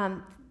who,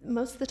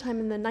 most of the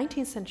time in the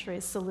 19th century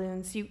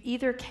saloons, you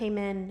either came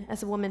in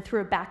as a woman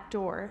through a back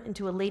door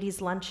into a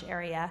ladies' lunch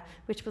area,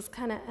 which was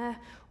kind of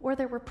or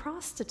there were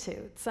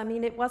prostitutes. I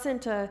mean, it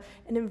wasn't an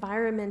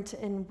environment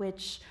in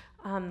which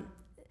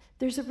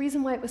there's a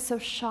reason why it was so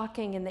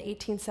shocking in the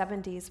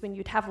 1870s when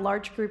you'd have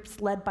large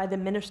groups led by the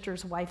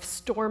minister's wife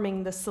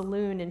storming the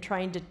saloon and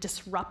trying to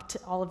disrupt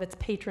all of its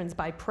patrons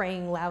by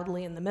praying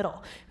loudly in the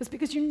middle. It was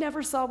because you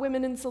never saw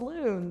women in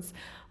saloons,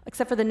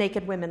 except for the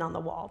naked women on the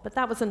wall, but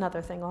that was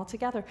another thing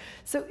altogether.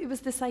 So it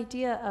was this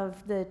idea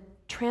of the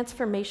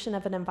transformation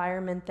of an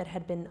environment that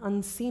had been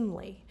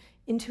unseemly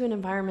into an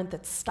environment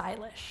that's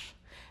stylish.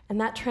 And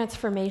that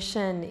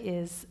transformation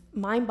is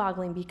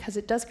mind-boggling because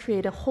it does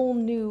create a whole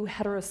new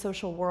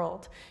heterosocial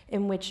world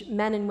in which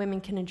men and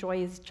women can enjoy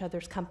each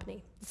other's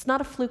company. It's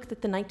not a fluke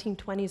that the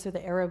 1920s are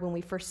the era when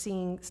we first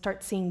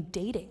start seeing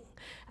dating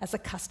as a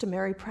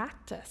customary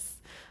practice,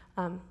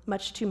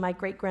 much to my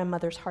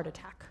great-grandmother's heart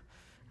attack.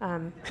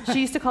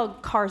 She used to call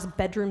cars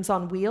bedrooms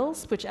on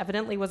wheels, which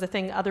evidently was a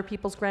thing other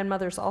people's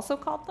grandmothers also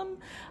called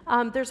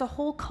them. There's a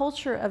whole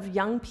culture of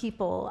young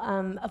people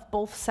of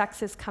both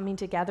sexes coming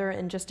together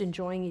and just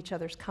enjoying each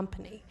other's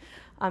company.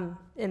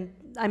 And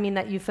I mean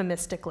that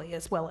euphemistically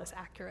as well as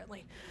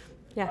accurately.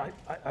 Yeah.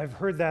 I've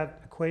heard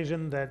that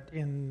equation that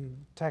in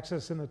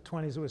Texas in the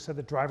 20s it was said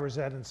that driver's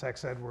ed and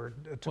sex ed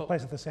took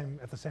place at the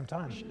same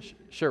time.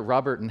 Sure.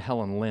 Robert and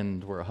Helen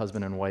Lind were a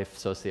husband and wife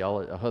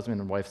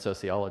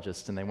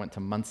sociologists, and they went to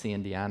Muncie,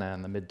 Indiana,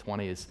 in the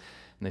mid-20s,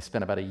 and they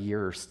spent about a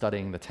year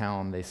studying the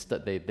town.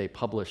 They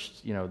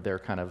published, their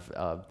kind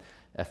of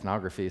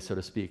ethnography, so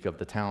to speak, of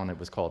the town. It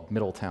was called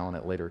Middletown.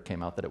 It later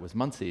came out that it was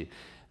Muncie,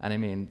 and I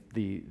mean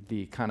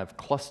the kind of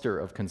cluster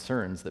of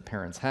concerns that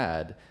parents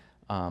had.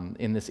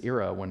 In this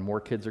era, when more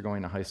kids are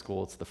going to high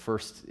school, it's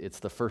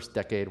the first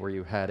decade where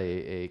you had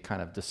a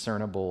kind of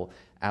discernible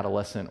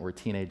adolescent or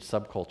teenage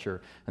subculture,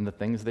 and the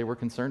things they were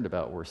concerned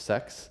about were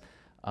sex,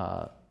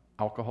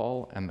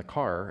 alcohol, and the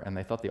car, and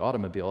they thought the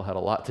automobile had a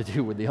lot to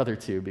do with the other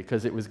two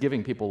because it was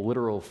giving people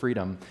literal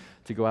freedom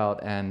to go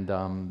out and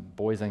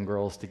boys and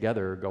girls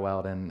together go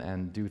out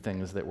and do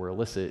things that were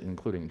illicit,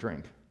 including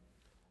drink.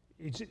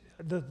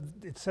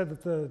 It said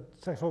that the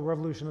sexual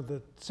revolution of the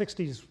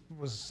 60s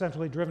was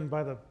essentially driven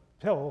by the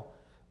pill.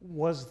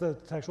 Was the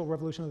sexual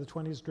revolution of the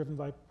 20s driven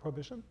by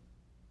prohibition?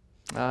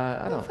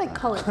 I don't know if I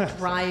call it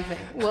driving.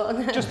 Well,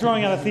 just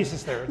throwing out a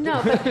thesis there.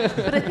 No,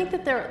 but I think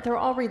that they're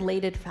all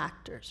related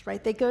factors,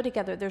 right? They go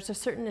together. There's a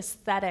certain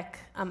aesthetic,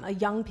 a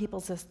young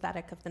people's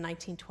aesthetic of the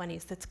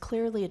 1920s that's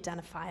clearly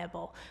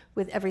identifiable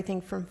with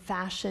everything from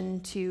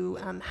fashion to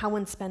how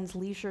one spends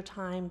leisure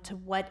time to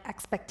what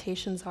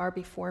expectations are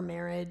before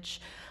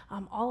marriage.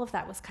 All of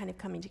that was kind of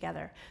coming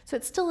together. So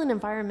it's still an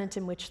environment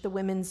in which the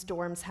women's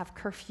dorms have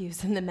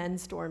curfews and the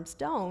men's dorms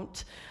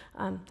don't.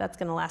 That's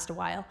going to last a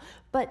while.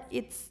 But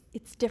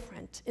it's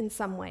different in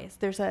some ways.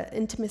 There's an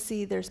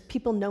intimacy. There's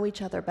people know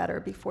each other better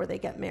before they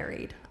get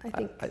married, I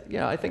think.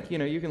 I think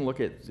you can look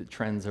at the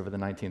trends over the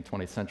 19th,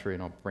 20th century,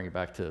 and I'll bring it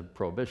back to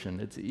prohibition.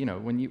 It's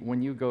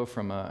when you go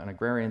from an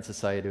agrarian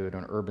society to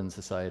an urban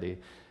society,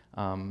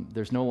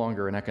 there's no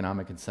longer an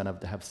economic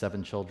incentive to have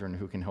 7 children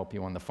who can help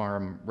you on the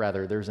farm.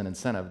 Rather, there's an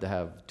incentive to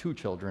have 2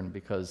 children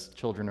because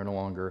children are no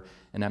longer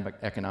an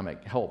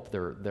economic help.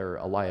 They're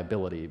a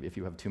liability if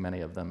you have too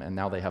many of them, and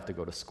now they have to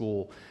go to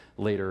school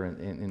later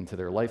into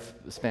their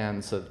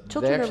lifespan. So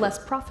children are less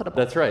profitable.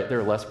 That's right.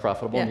 They're less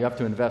profitable, yeah. And you have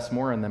to invest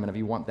more in them. And if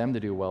you want them to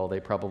do well, they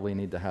probably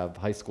need to have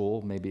high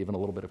school, maybe even a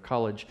little bit of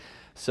college.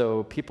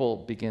 So people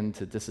begin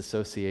to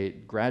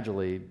disassociate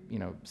gradually,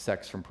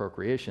 sex from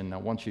procreation. Now,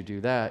 once you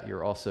do that,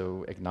 you're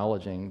also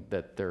acknowledging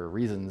that there are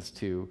reasons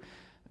to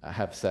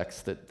have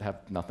sex that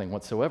have nothing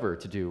whatsoever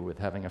to do with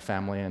having a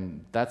family,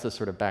 and that's a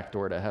sort of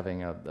backdoor to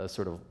having a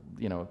sort of,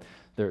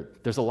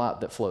 there's a lot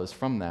that flows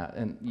from that,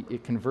 and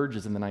it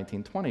converges in the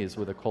 1920s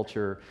with a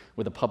culture,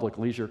 with a public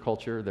leisure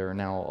culture. There are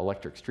now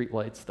electric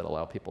streetlights that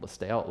allow people to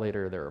stay out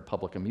later. There are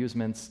public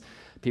amusements.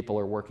 People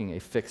are working a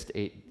fixed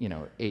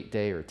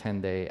 8-day or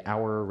 10-day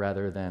hour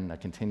rather than a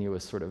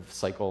continuous sort of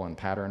cycle and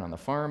pattern on the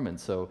farm, and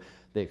so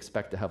they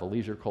expect to have a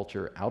leisure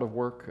culture out of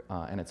work,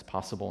 and it's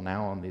possible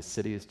now in these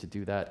cities to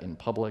do that in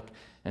public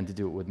and to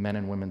do it with men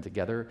and women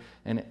together.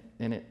 And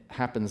it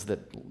happens that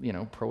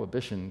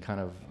prohibition kind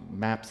of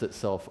maps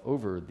itself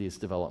over these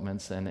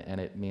developments, and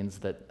it means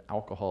that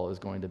alcohol is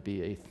going to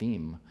be a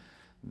theme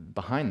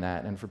behind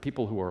that. And for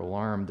people who are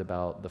alarmed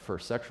about the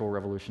first sexual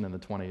revolution in the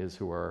 20s,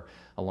 who are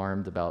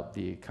alarmed about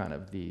the kind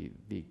of the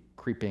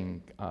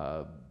creeping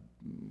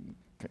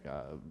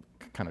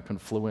kind of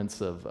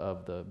confluence of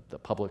the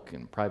public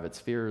and private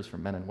spheres for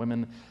men and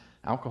women,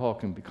 alcohol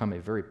can become a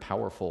very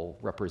powerful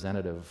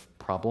representative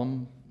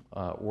problem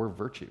or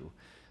virtue.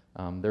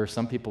 There are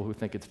some people who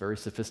think it's very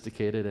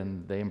sophisticated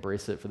and they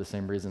embrace it for the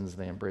same reasons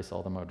they embrace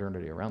all the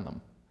modernity around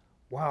them.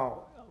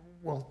 Wow.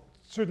 Well,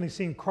 certainly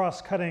seeing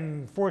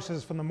cross-cutting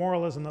forces from the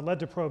moralism that led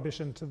to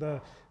prohibition to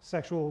the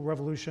sexual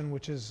revolution,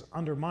 which is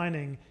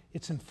undermining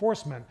its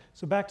enforcement.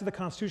 So back to the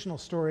constitutional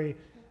story,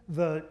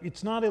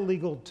 it's not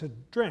illegal to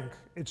drink,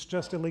 it's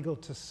just illegal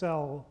to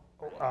sell.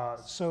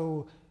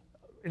 So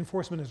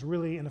enforcement is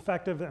really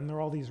ineffective, and there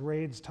are all these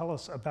raids. Tell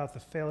us about the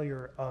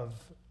failure of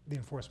the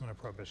enforcement of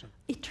prohibition.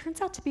 It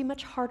turns out to be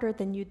much harder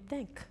than you'd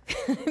think,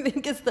 I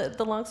think is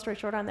the long story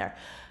short on there.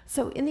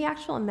 So in the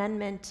actual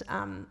amendment,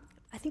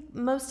 I think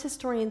most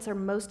historians are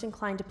most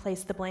inclined to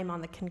place the blame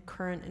on the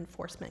concurrent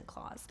enforcement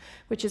clause,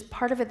 which is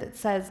part of it that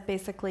says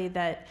basically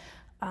that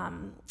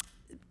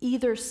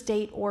either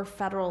state or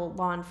federal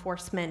law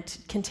enforcement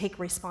can take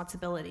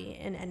responsibility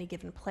in any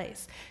given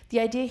place. The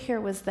idea here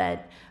was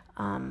that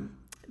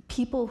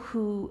people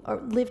who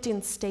lived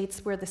in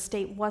states where the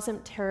state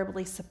wasn't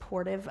terribly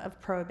supportive of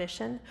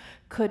prohibition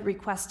could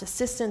request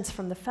assistance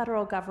from the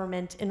federal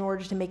government in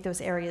order to make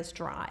those areas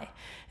dry.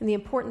 And the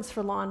importance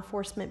for law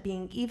enforcement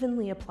being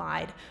evenly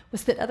applied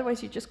was that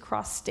otherwise you just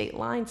cross state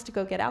lines to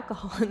go get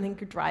alcohol and then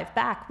could drive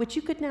back, which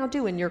you could now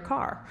do in your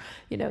car.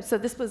 So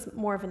this was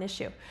more of an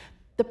issue.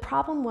 The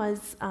problem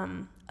was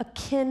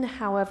akin,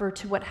 however,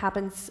 to what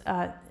happens,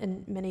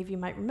 and many of you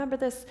might remember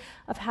this,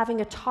 of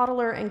having a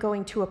toddler and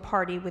going to a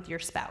party with your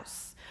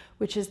spouse,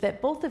 which is that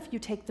both of you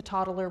take the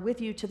toddler with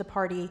you to the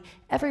party,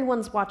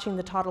 everyone's watching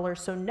the toddler,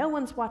 so no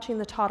one's watching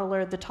the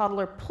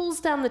toddler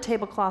pulls down the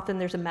tablecloth and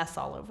there's a mess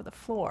all over the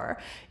floor.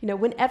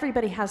 When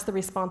everybody has the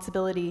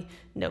responsibility,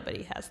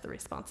 nobody has the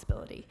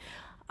responsibility.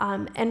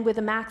 And with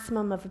a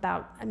maximum of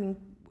about,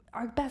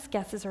 our best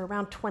guesses are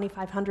around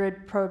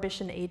 2,500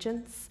 prohibition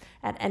agents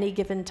at any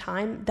given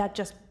time. That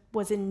just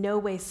was in no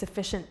way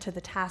sufficient to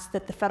the task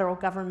that the federal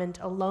government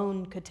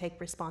alone could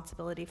take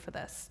responsibility for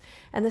this.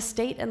 And the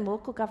state and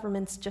local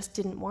governments just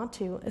didn't want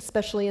to,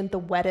 especially in the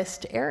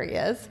wettest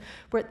areas,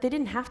 where they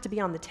didn't have to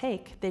be on the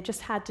take. They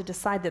just had to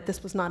decide that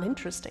this was not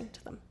interesting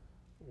to them.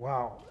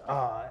 Wow.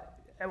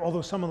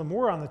 Although some of them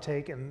were on the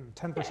take, and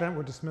 10%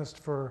 were dismissed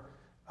for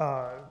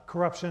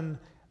corruption.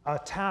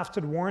 Taft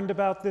had warned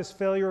about this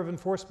failure of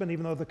enforcement,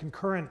 even though the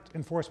concurrent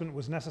enforcement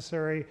was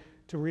necessary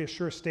to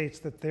reassure states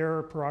that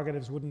their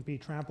prerogatives wouldn't be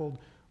trampled.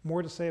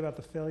 More to say about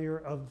the failure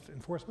of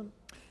enforcement?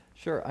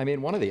 Sure.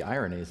 One of the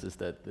ironies is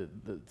that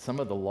some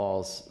of the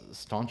law's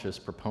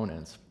staunchest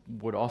proponents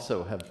would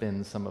also have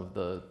been some of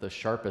the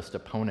sharpest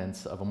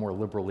opponents of a more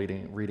liberal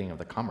reading of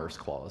the Commerce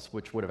Clause,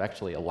 which would have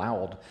actually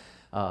allowed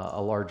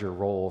a larger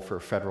role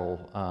for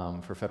federal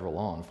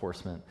law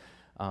enforcement.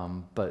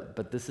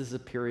 But this is a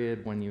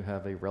period when you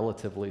have a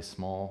relatively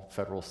small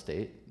federal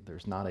state.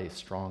 There's not a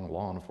strong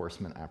law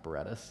enforcement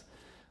apparatus.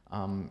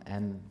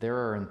 And there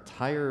are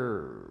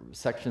entire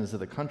sections of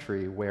the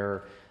country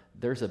where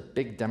there's a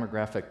big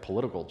demographic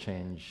political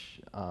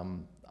change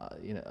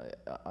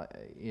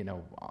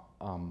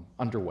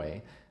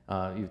underway.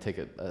 You take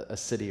a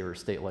city or a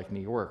state like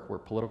New York, where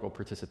political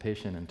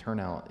participation and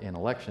turnout in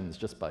elections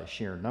just by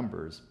sheer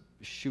numbers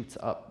shoots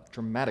up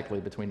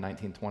dramatically between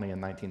 1920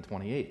 and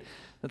 1928.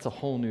 That's a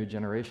whole new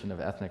generation of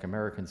ethnic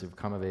Americans who've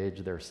come of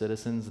age. They're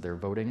citizens, they're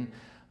voting,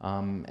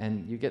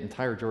 and you get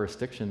entire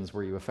jurisdictions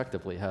where you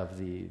effectively have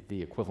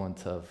the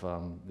equivalent of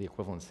the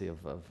equivalency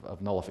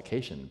of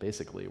nullification,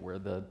 basically, where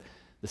the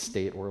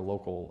state or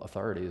local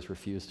authorities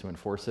refuse to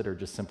enforce it or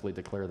just simply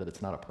declare that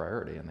it's not a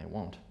priority, and they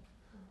won't.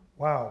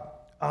 Wow.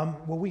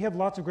 Well, we have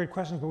lots of great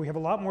questions, but we have a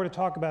lot more to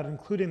talk about,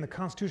 including the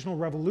constitutional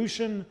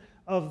revolution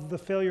of the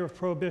failure of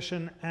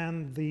prohibition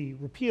and the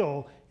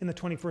repeal in the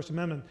 21st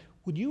Amendment.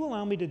 Would you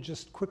allow me to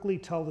just quickly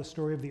tell the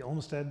story of the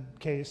Olmstead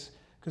case?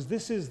 Because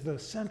this is the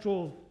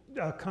central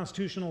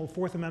constitutional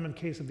Fourth Amendment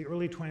case of the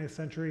early 20th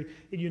century.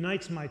 It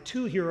unites my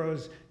two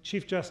heroes,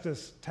 Chief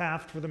Justice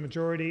Taft for the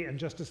majority and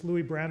Justice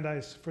Louis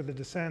Brandeis for the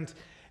dissent.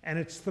 And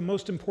it's the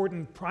most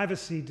important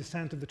privacy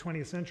dissent of the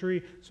 20th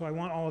century. So I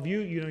want all of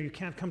you, you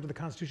can't come to the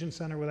Constitution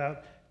Center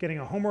without getting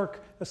a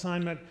homework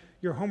assignment.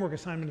 Your homework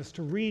assignment is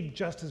to read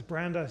Justice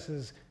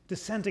Brandeis's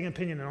dissenting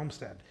opinion in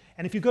Olmstead.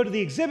 And if you go to the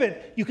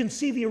exhibit, you can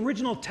see the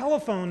original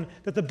telephone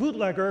that the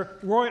bootlegger,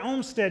 Roy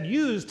Olmstead,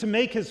 used to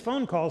make his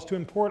phone calls to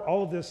import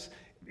all of this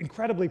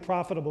incredibly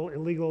profitable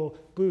illegal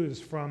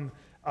booze from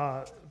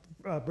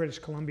British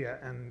Columbia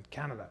and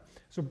Canada.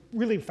 So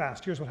really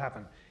fast, here's what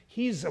happened.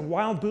 He's a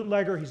wild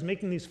bootlegger. He's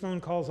making these phone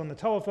calls on the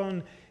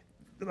telephone.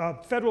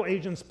 Federal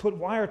agents put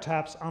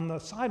wiretaps on the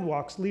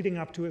sidewalks leading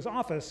up to his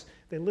office.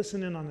 They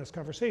listen in on his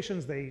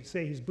conversations. They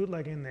say he's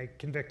bootlegging, and they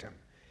convict him.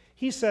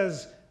 He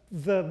says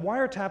the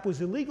wiretap was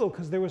illegal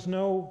because there was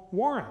no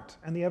warrant,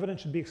 and the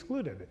evidence should be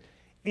excluded.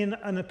 In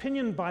an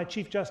opinion by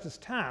Chief Justice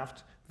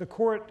Taft, the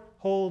court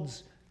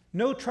holds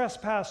no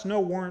trespass,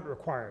 no warrant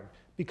required.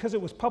 Because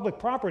it was public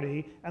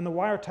property and the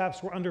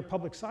wiretaps were under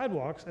public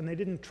sidewalks and they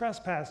didn't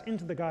trespass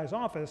into the guy's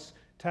office,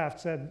 Taft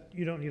said,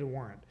 you don't need a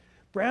warrant.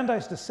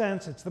 Brandeis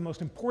dissents. It's the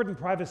most important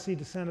privacy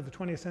dissent of the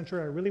 20th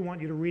century. I really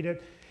want you to read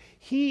it.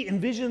 He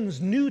envisions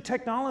new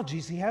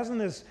technologies. He has in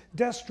his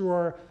desk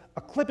drawer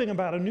a clipping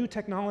about a new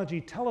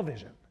technology,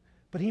 television.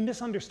 But he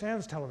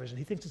misunderstands television.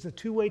 He thinks it's a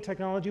two-way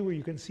technology where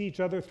you can see each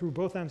other through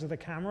both ends of the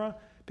camera.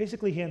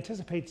 Basically, he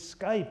anticipates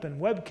Skype and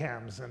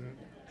webcams.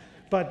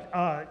 But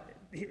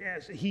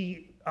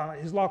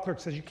his law clerk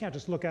says you can't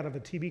just look out of a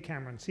TV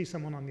camera and see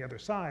someone on the other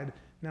side.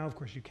 Now, of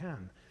course, you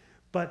can.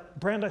 But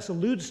Brandeis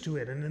alludes to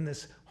it, and in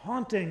this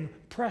haunting,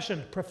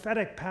 prescient,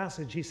 prophetic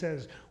passage, he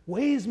says,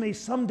 ways may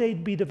someday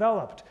be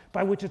developed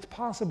by which it's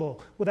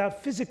possible,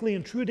 without physically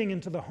intruding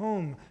into the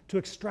home, to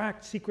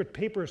extract secret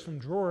papers from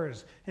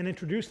drawers and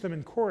introduce them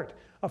in court.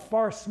 A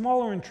far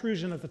smaller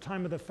intrusion at the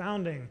time of the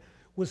founding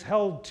was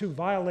held to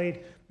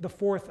violate the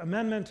Fourth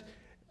Amendment.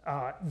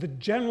 The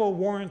general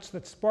warrants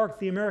that sparked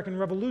the American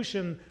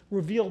Revolution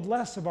revealed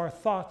less of our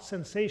thoughts,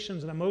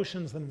 sensations, and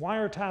emotions than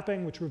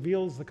wiretapping, which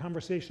reveals the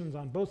conversations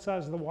on both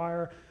sides of the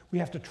wire. We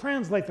have to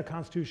translate the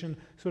Constitution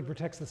so it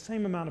protects the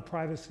same amount of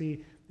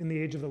privacy in the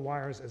age of the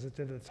wires as it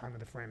did at the time of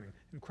the framing.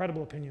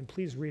 Incredible opinion.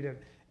 Please read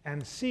it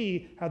and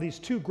see how these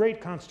two great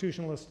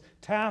constitutionalists,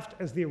 Taft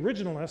as the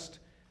originalist,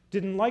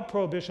 didn't like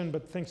prohibition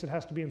but thinks it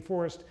has to be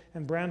enforced,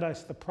 and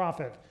Brandeis, the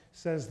prophet,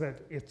 says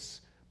that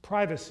it's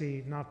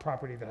privacy, not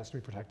property, that has to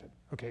be protected.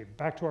 Okay,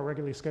 back to our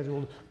regularly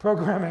scheduled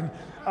programming.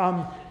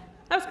 I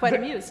was quite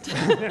amused.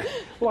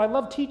 Well, I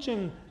love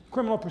teaching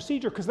criminal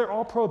procedure because they're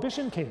all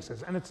prohibition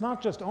cases. And it's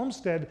not just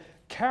Olmsted.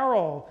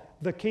 Carroll,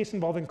 the case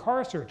involving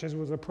car searches,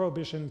 was a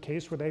prohibition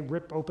case where they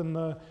rip open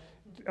the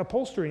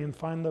upholstery and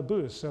find the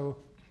booze. So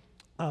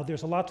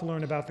there's a lot to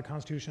learn about the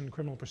Constitution and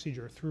criminal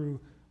procedure through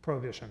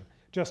prohibition,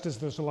 just as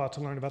there's a lot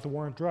to learn about the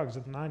war on drugs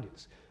of the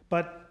 90s.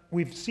 But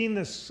we've seen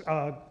this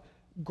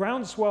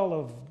groundswell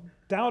of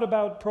doubt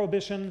about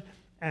prohibition,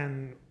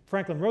 and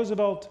Franklin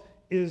Roosevelt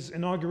is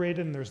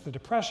inaugurated, and there's the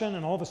Depression,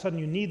 and all of a sudden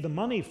you need the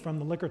money from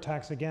the liquor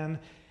tax again.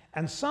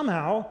 And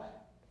somehow,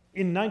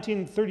 in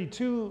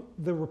 1932,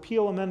 the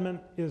repeal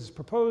amendment is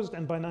proposed,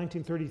 and by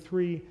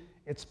 1933,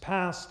 it's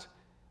passed,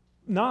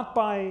 not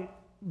by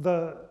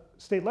the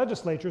state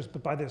legislatures,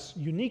 but by this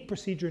unique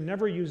procedure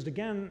never used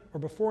again or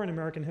before in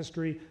American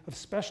history of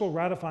special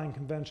ratifying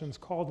conventions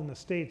called in the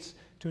states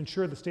to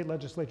ensure the state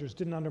legislatures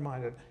didn't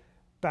undermine it.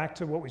 Back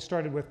to what we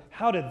started with,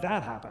 how did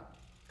that happen?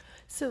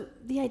 So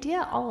the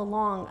idea all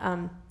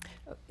along,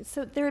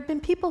 so there had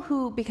been people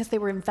who, because they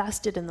were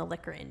invested in the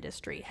liquor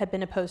industry, had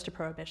been opposed to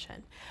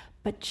prohibition.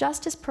 But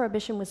just as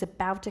prohibition was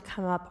about to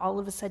come up, all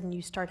of a sudden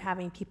you start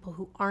having people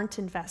who aren't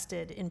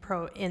invested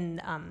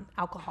in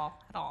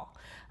alcohol at all,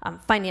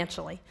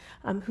 financially,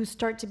 who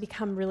start to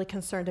become really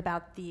concerned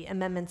about the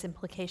amendment's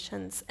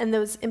implications. And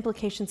those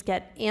implications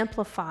get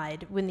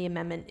amplified when the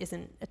amendment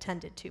isn't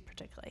attended to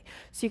particularly.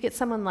 So you get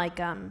someone like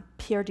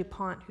Pierre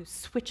DuPont who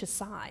switches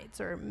sides,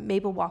 or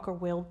Mabel Walker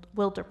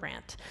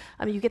Wildebrandt.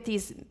 You get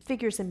these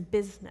figures in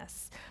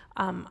business.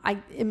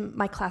 In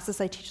my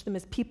classes, I teach them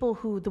as people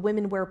who the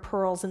women wear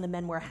pearls and the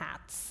men wear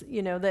hats.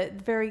 You know, the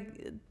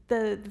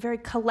very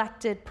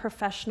collected,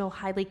 professional,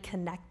 highly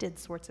connected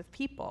sorts of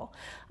people,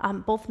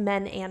 both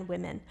men and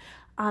women.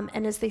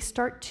 And as they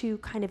start to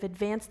kind of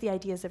advance the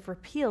ideas of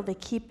repeal, they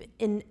keep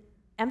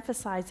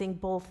emphasizing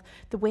both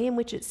the way in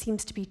which it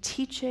seems to be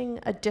teaching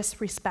a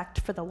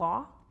disrespect for the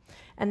law,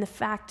 and the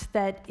fact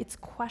that it's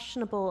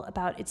questionable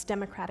about its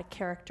democratic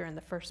character in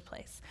the first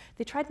place.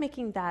 They tried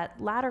making that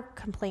latter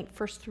complaint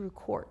first through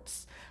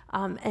courts,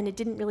 and it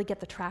didn't really get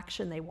the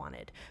traction they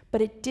wanted.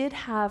 But it did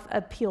have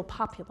appeal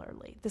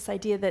popularly, this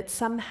idea that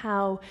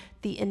somehow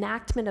the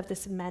enactment of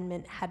this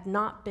amendment had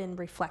not been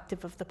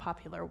reflective of the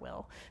popular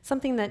will,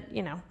 something that,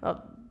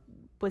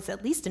 was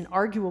at least an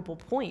arguable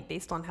point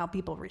based on how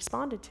people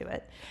responded to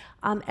it.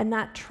 And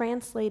that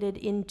translated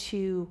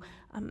into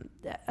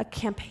a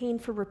campaign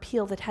for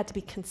repeal that had to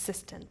be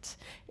consistent.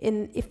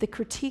 If the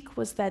critique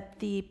was that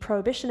the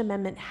Prohibition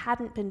Amendment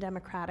hadn't been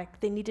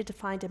democratic, they needed to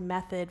find a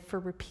method for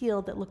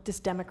repeal that looked as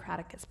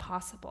democratic as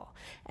possible.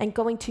 And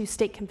going to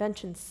state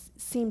conventions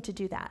seemed to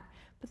do that.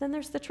 But then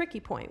there's the tricky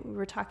point we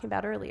were talking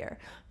about earlier,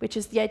 which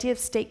is the idea of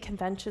state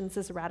conventions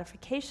as a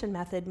ratification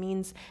method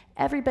means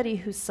everybody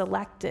who's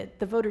selected,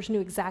 the voters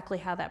knew exactly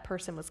how that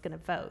person was going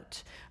to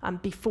vote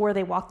before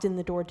they walked in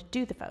the door to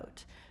do the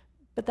vote.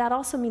 But that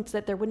also means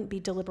that there wouldn't be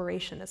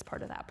deliberation as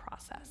part of that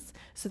process,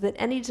 so that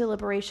any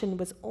deliberation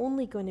was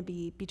only going to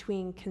be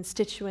between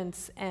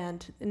constituents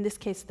and, in this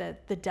case,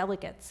 the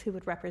delegates who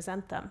would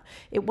represent them.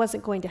 It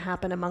wasn't going to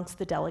happen amongst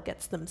the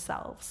delegates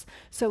themselves.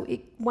 So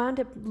it wound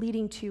up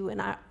leading to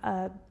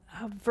a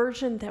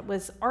version that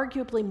was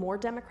arguably more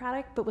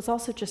democratic, but was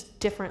also just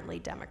differently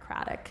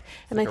democratic.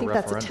 And I think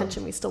that's a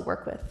tension we still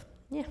work with.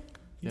 Yeah,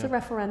 it's a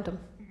referendum.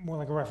 More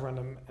like a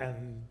referendum,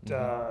 and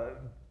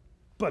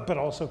but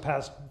also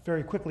passed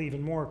very quickly, even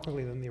more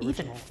quickly than the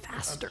original. Even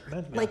faster.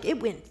 Like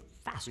it went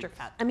faster.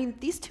 I mean,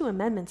 these two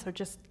amendments are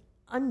just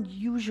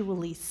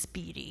unusually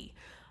speedy.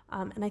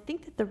 And I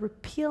think that the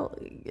repeal,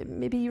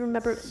 maybe you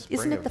remember,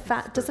 isn't it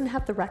doesn't it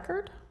have the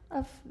record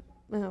of,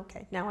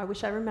 okay, now I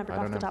wish I remembered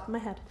off the top of my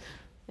head.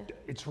 Yeah.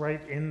 It's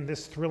right in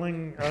this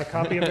thrilling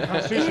copy of the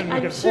Constitution. We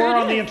get more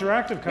on the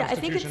interactive Constitution. Yeah, I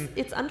think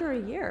it's under a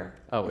year,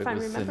 if I'm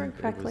remembering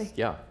correctly.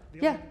 Yeah.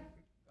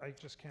 I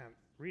just can't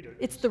read it.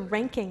 It's the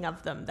ranking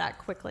of them that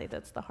quickly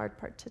that's the hard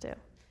part to do.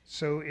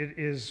 So it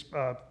is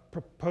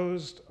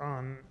proposed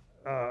on.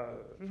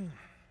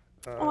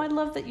 I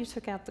love that you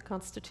took out the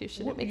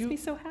Constitution. Well, it makes me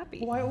so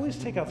happy. Well, I always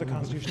take out the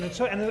Constitution.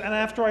 And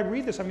after I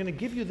read this, I'm going to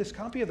give you this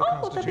copy of the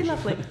Constitution.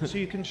 That'd be lovely. So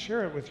you can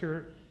share it with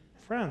your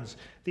friends.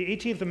 The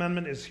 18th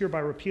Amendment is hereby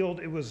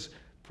repealed. It was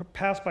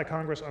passed by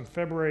Congress on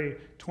February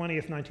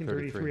 20th,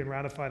 1933, and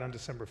ratified on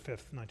December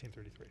 5th,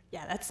 1933.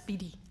 Yeah, that's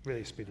speedy.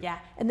 Really speedy. Yeah,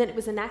 and then it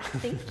was enacted.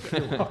 Thank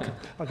you. You're welcome.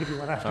 I'll give you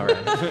one after. All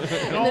right.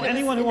 And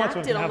Anyone who wants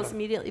one can have almost them.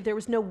 immediately. There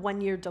was no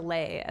 1-year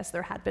delay as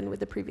there had been with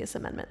the previous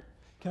amendment.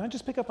 Can I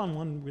just pick up on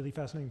one really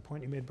fascinating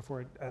point you made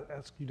before I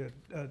ask you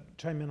to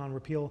chime in on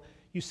repeal?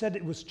 You said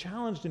it was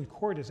challenged in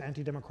court as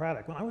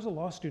anti-democratic. When I was a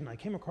law student, I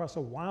came across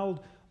a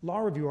wild law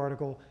review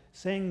article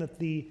saying that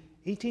the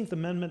 18th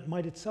Amendment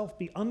might itself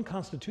be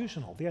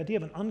unconstitutional. The idea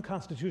of an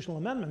unconstitutional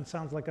amendment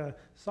sounds like a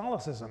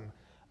solecism.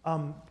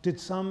 Did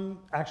some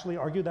actually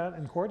argue that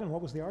in court, and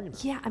what was the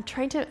argument? Yeah, I'm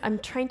trying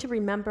to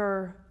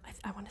remember.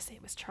 I want to say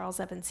it was Charles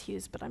Evans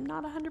Hughes, but I'm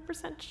not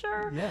 100%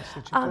 sure. Yes,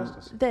 the Chief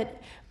Justice.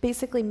 That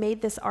basically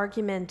made this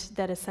argument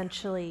that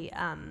essentially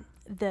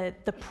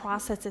the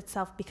process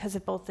itself, because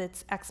of both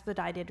its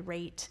expedited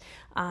rate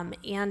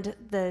and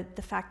the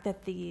fact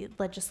that the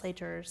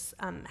legislatures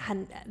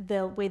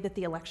the way that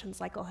the election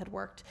cycle had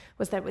worked,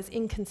 was that it was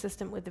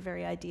inconsistent with the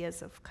very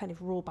ideas of kind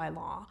of rule by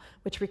law,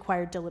 which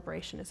required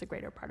deliberation as a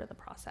greater part of the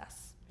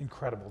process.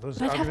 Incredible. Those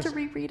But I'd have to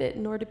arguments- reread it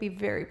in order to be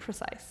very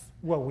precise.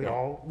 Well, we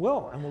all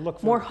will, and we'll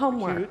look for More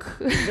homework.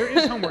 There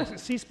is homework.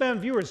 C-SPAN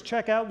viewers,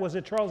 check out, was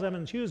it Charles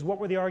Evans Hughes? What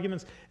were the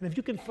arguments? And if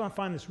you can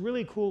find this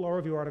really cool law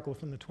review article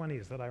from the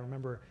 20s that I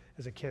remember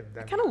as a kid.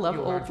 I kind of love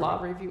you'll learn old from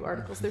law it. review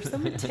articles. They're so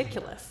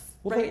meticulous.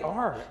 Well, right? they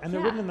are, and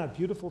they're Yeah. written in that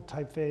beautiful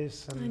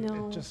typeface, and I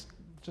know. it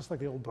just like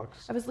the old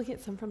books. I was looking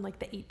at some from like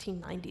the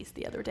 1890s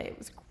the other day. It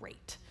was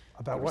great.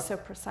 About They were what? so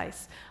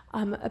precise.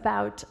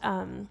 What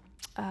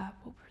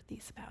were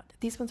these about?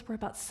 These ones were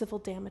about civil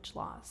damage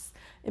laws.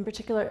 In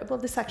particular, well,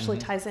 this actually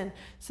ties in.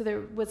 So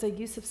there was a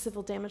use of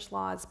civil damage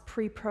laws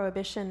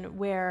pre-prohibition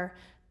where,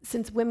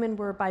 since women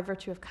were by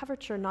virtue of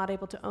coverture not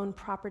able to own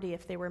property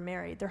if they were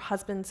married, their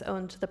husbands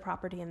owned the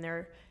property in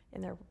their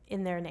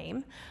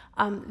name.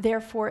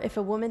 Therefore, if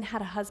a woman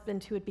had a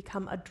husband who had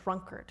become a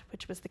drunkard,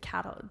 which was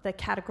the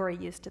category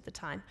used at the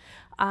time,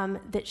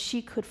 that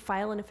she could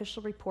file an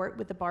official report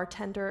with the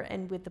bartender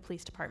and with the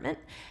police department.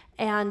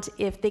 And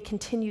if they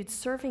continued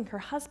serving her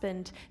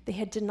husband, they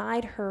had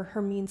denied her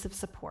her means of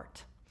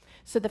support.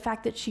 So the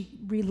fact that she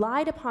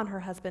relied upon her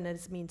husband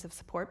as means of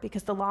support,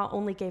 because the law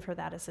only gave her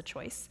that as a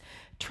choice,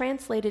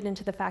 translated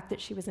into the fact that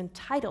she was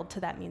entitled to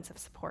that means of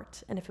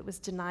support. And if it was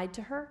denied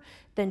to her,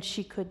 then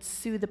she could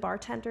sue the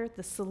bartender,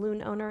 the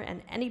saloon owner,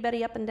 and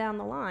anybody up and down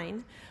the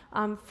line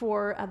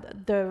for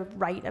the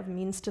right of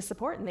means to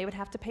support, and they would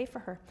have to pay for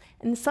her.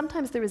 And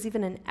sometimes there was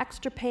even an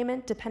extra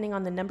payment depending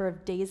on the number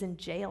of days in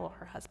jail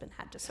her husband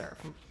had to serve.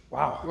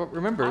 Wow. Well,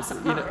 remember,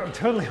 Awesome, you huh? know,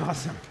 Totally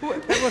awesome.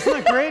 Wasn't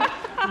that great?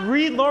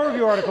 Read law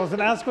review articles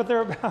and ask what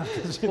they're about.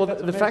 well,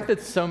 the fact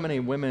that so many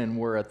women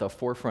were at the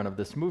forefront of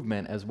this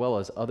movement, as well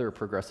as other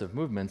progressive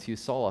movements, you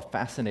saw a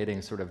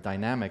fascinating sort of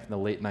dynamic in the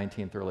late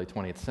 19th, early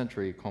 20th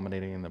century,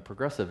 culminating in the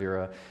progressive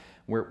era,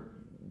 where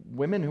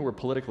women who were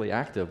politically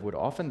active would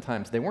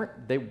oftentimes, they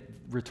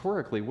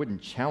rhetorically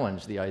wouldn't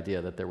challenge the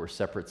idea that there were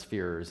separate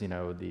spheres, you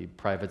know, the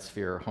private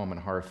sphere, home and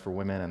hearth for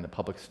women, and the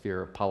public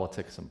sphere of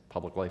politics and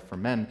public life for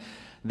men.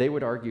 They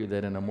would argue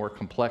that in a more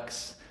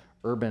complex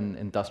urban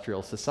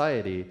industrial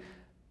society,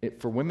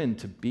 for women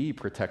to be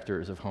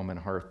protectors of home and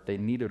hearth, they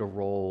needed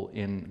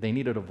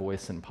a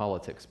voice in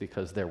politics,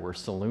 because there were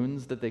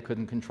saloons that they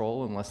couldn't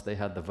control unless they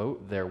had the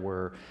vote. There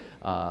were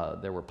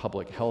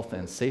public health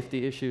and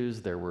safety issues.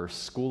 There were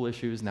school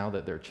issues now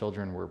that their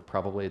children were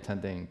probably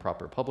attending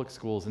proper public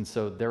schools. And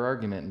so their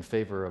argument in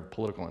favor of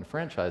political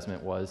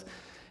enfranchisement was,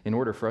 in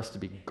order for us to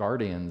be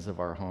guardians of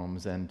our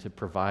homes and to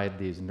provide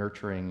these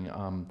nurturing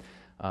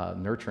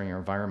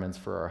environments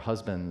for our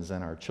husbands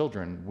and our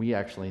children, we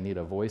actually need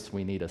a voice,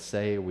 we need a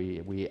say,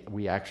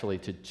 we actually,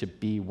 to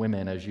be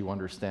women as you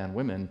understand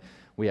women,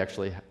 we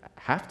actually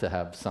have to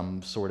have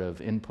some sort of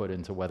input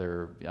into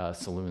whether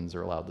saloons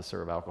are allowed to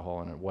serve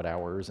alcohol and at what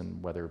hours,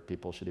 and whether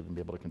people should even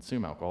be able to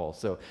consume alcohol.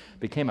 So it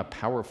became a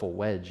powerful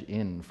wedge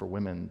in for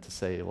women to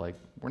say, like,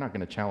 we're not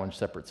going to challenge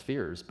separate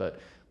spheres, but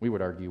we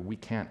would argue we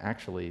can't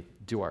actually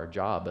do our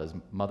job as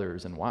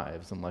mothers and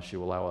wives unless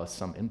you allow us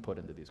some input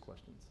into these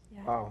questions.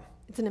 Yeah. Wow.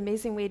 It's an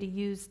amazing way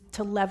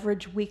to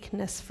leverage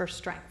weakness for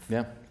strength.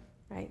 Yeah.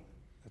 Right.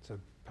 That's a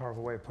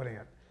powerful way of putting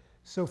it.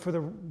 So for the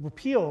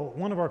repeal,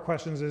 one of our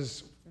questions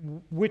is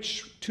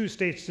which two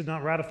states did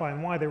not ratify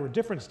and why? They were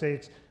different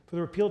states. For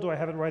the repeal, do I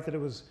have it right that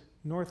it was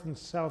North and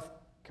South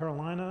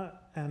Carolina?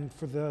 And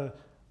for the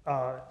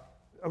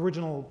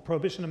original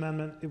Prohibition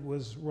Amendment, it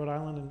was Rhode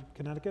Island and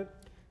Connecticut?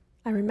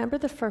 I remember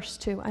the first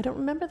two. I don't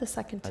remember the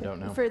second two. I don't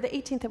know. For the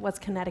 18th, it was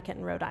Connecticut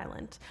and Rhode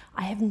Island.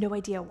 I have no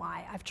idea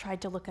why. I've tried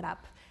to look it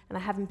up, and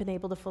I haven't been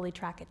able to fully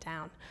track it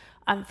down.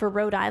 For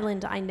Rhode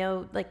Island, I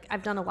know, like,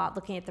 I've done a lot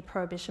looking at the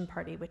Prohibition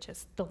Party, which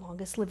is the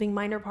longest living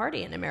minor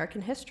party in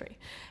American history.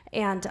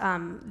 And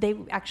they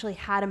actually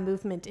had a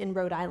movement in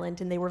Rhode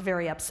Island, and they were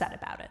very upset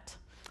about it.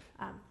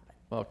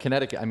 Well,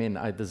 Connecticut, I mean,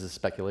 this is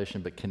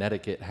speculation, but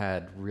Connecticut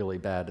had really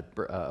bad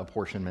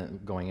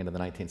apportionment going into the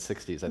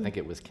 1960s. I think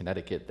it was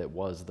Connecticut that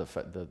was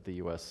the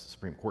U.S.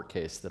 Supreme Court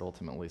case that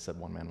ultimately said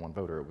one man, one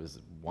voter. It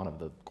was one of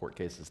the court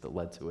cases that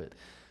led to it.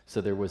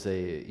 So there was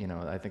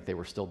I think they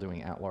were still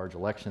doing at-large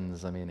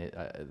elections. I mean,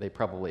 they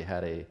probably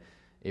had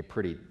a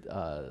pretty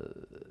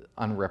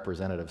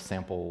unrepresentative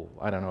sample.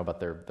 I don't know about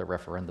their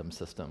referendum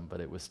system,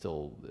 but it was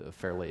still a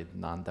fairly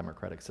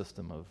non-democratic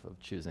system of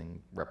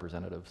choosing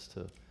representatives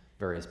to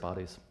various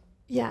bodies.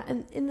 Yeah,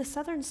 and in the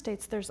southern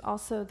states, there's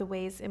also the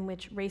ways in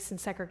which race and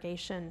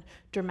segregation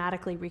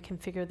dramatically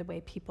reconfigure the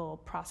way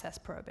people process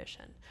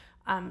prohibition.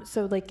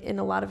 So like in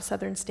a lot of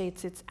southern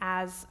states, it's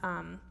as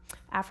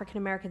African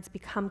Americans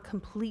become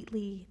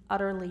completely,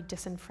 utterly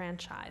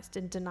disenfranchised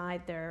and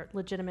denied their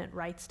legitimate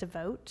rights to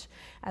vote,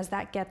 as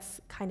that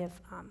gets kind of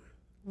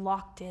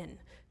locked in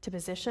to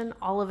position,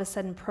 all of a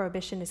sudden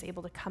prohibition is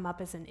able to come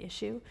up as an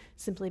issue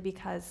simply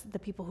because the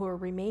people who are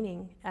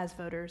remaining as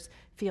voters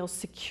feel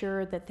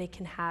secure that they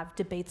can have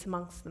debates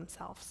amongst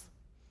themselves.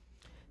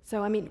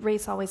 So, I mean,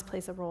 race always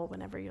plays a role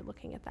whenever you're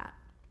looking at that.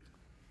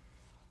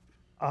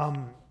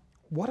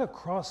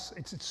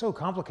 It's so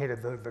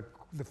complicated,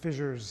 the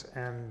fissures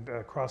and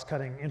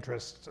cross-cutting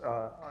interests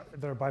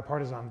that are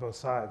bipartisan on both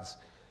sides.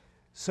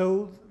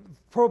 So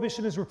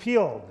prohibition is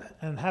repealed,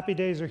 and happy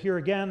days are here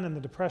again, and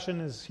the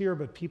Depression is here,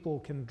 but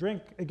people can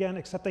drink again,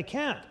 except they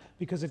can't,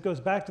 because it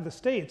goes back to the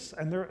states,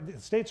 and the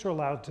states are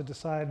allowed to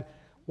decide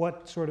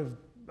what sort of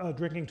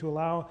drinking to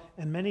allow,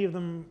 and many of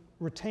them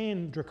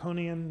retain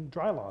draconian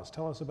dry laws.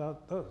 Tell us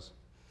about those.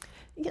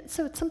 Yeah,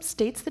 so it's some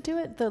states that do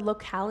it. The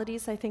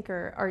localities, I think,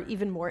 are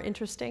even more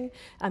interesting.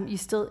 You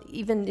still,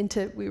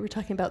 we were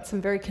talking about some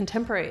very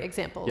contemporary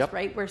examples, yep.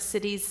 right, where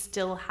cities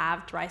still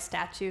have dry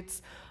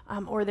statutes,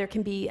 or there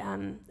can be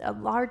a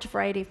large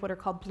variety of what are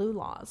called blue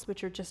laws,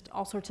 which are just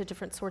all sorts of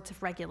different sorts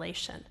of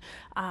regulation.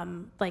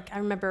 Like I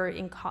remember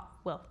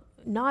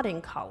not in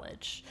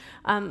college,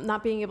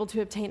 not being able to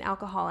obtain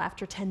alcohol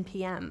after 10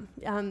 p.m.,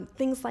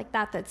 things like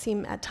that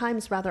seem at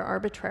times rather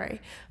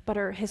arbitrary, but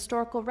are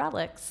historical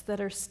relics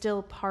that are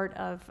still part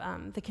of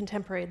the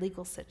contemporary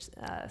legal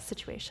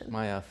situation.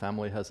 My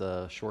family has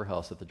a shore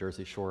house at the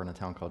Jersey Shore in a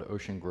town called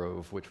Ocean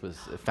Grove, which was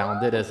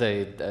founded as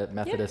a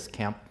Methodist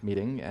camp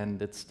meeting,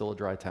 and it's still a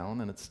dry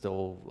town, and it's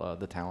still,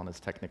 the town is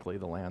technically,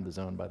 the land is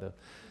owned by the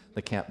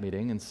camp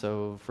meeting, and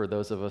so for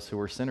those of us who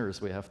are sinners,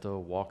 we have to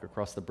walk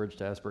across the bridge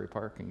to Asbury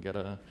Park and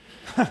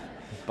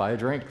buy a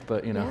drink,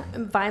 but Yeah.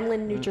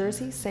 Vineland, New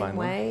Jersey, same Vineland.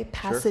 way.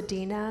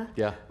 Pasadena.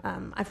 Sure. Yeah.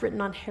 I've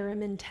written on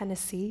Harriman,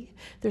 Tennessee.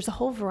 There's a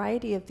whole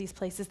variety of these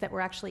places that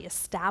were actually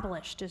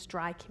established as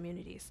dry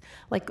communities.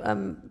 Like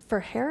for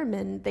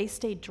Harriman, they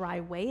stayed dry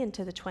way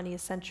into the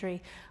 20th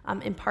century,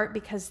 in part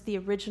because the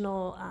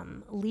original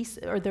lease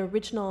or the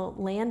original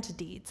land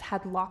deeds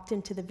had locked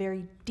into the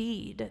very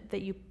deed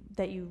that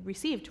you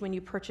received when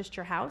you purchased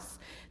your house,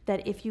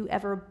 that if you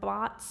ever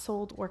bought,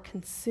 sold, or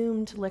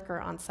consumed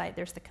liquor on site,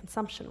 there's the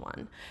consumption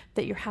one,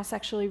 that your house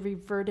actually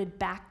reverted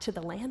back to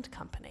the land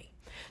company.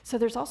 So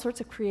there's all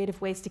sorts of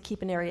creative ways to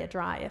keep an area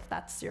dry if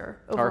that's your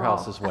overall Our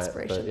house is wet,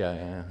 aspiration. but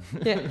yeah.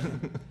 Yeah.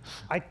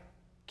 I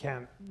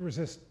can't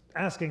resist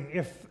asking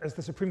if, as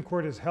the Supreme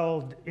Court has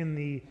held in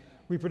the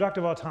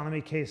reproductive autonomy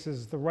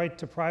cases, the right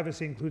to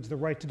privacy includes the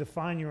right to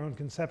define your own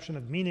conception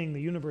of meaning, the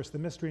universe, the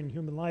mystery in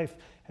human life.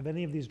 Have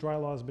any of these dry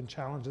laws been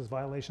challenged as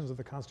violations of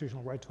the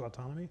constitutional right to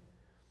autonomy?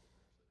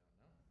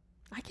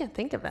 I can't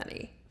think of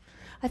any.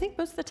 I think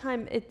most of the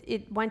time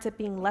it winds up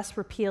being less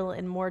repeal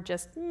and more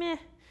just meh.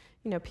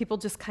 People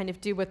just kind of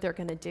do what they're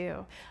going to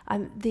do.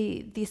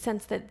 The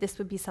sense that this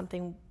would be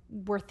something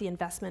worth the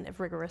investment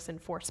of rigorous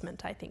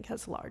enforcement, I think,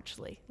 has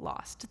largely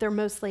lost. They're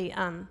mostly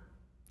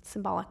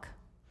symbolic.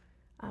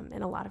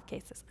 In a lot of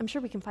cases. I'm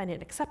sure we can find an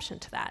exception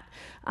to that,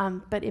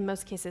 but in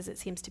most cases it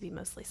seems to be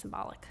mostly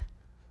symbolic.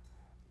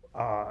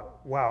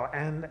 Wow,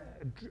 and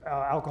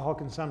alcohol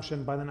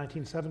consumption by the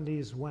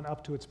 1970s went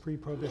up to its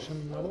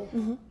pre-prohibition level?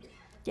 Mm-hmm.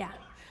 Yeah,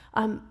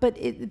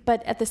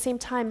 but at the same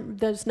time,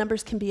 those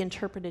numbers can be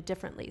interpreted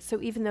differently.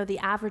 So even though the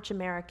average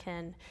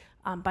American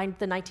by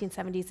the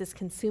 1970s is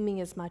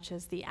consuming as much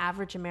as the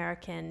average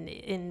American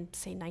in,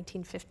 say,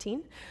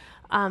 1915,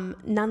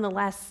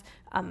 nonetheless,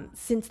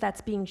 since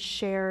that's being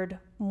shared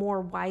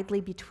more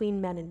widely between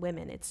men and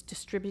women, it's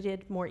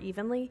distributed more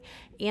evenly,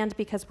 and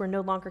because we're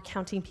no longer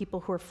counting people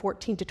who are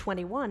 14 to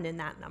 21 in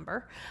that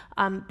number,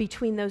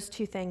 between those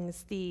two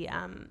things, the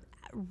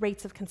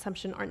rates of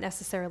consumption aren't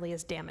necessarily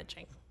as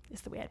damaging,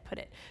 is the way I'd put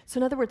it. So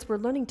in other words, we're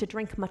learning to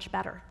drink much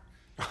better.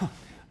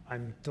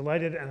 I'm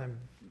delighted, and I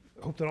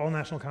hope that all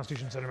National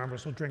Constitution Center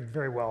members will drink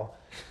very well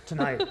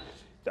tonight.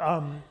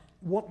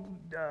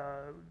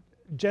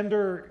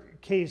 Gender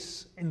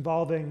case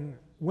involving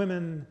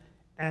women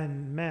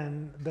and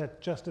men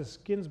that Justice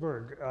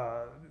Ginsburg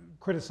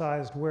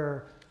criticized,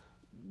 where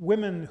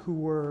women who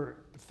were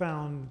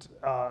found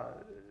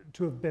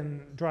to have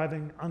been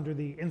driving under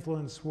the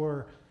influence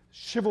were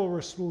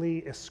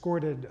chivalrously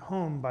escorted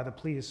home by the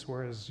police,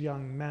 whereas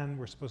young men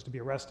were supposed to be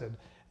arrested,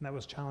 and that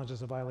was challenged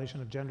as a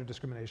violation of gender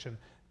discrimination.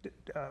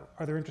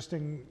 Are there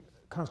interesting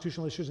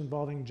constitutional issues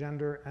involving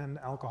gender and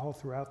alcohol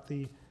throughout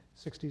the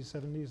 60s,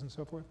 70s, and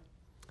so forth?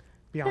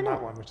 Beyond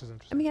that one, which is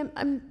interesting. I mean,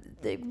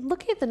 I'm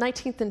looking at the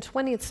 19th and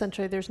 20th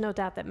century, there's no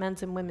doubt that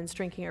men's and women's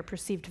drinking are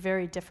perceived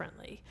very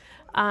differently.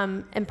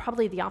 And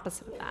probably the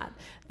opposite of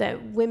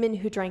that women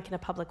who drank in a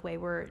public way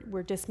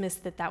were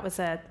dismissed, that was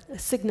a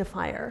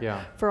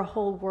signifier for a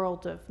whole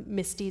world of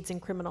misdeeds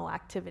and criminal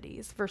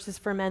activities, versus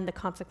for men, the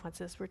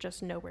consequences were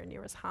just nowhere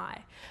near as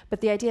high. But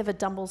the idea of a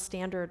double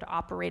standard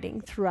operating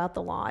throughout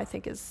the law, I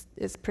think, is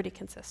pretty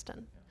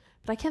consistent.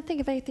 But I can't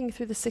think of anything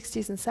through the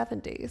 60s and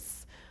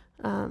 70s.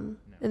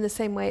 In the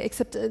same way,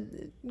 except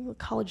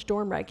college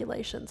dorm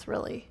regulations,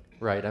 really.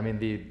 Right. I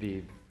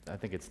mean, I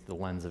think it's the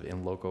lens of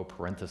in loco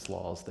parentis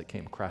laws that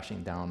came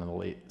crashing down in the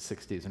late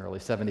 60s and early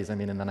 70s. I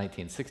mean, in the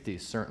 1960s,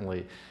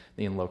 certainly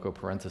the in loco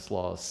parentis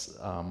laws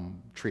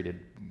treated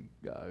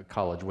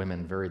college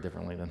women very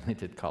differently than they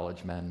did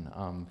college men.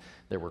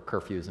 There were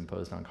curfews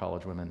imposed on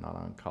college women, not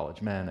on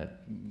college men.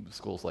 At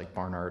schools like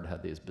Barnard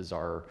had these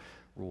bizarre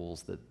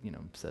rules that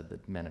said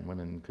that men and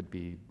women could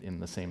be in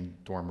the same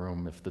dorm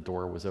room if the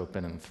door was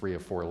open and 3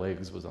 of 4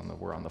 legs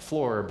were on the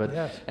floor. But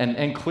yes.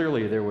 and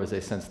clearly there was a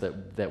sense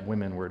that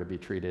women were to be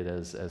treated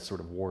as sort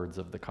of wards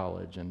of the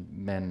college, and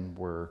men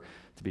were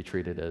to be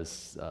treated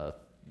as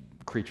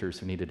creatures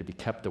who needed to be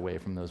kept away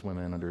from those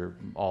women under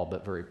all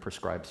but very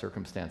prescribed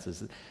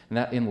circumstances. And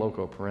that in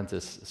loco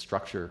parentis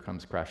structure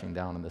comes crashing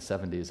down in the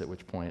 70s, at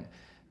which point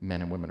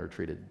men and women are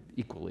treated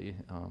equally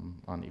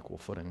on equal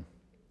footing.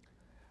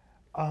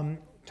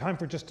 Time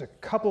for just a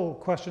couple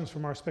questions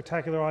from our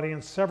spectacular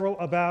audience, several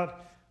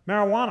about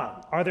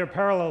marijuana. Are there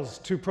parallels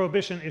to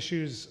prohibition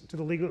issues to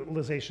the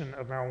legalization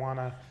of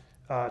marijuana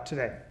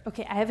today?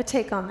 Okay, I have a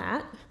take on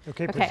that.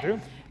 Okay, please do.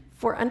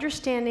 For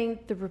understanding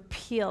the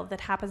repeal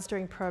that happens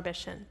during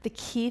Prohibition, the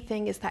key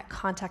thing is that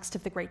context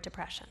of the Great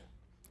Depression.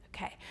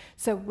 Okay,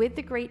 so with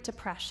the Great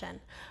Depression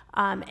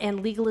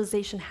and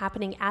legalization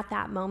happening at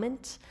that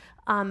moment,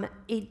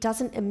 it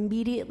doesn't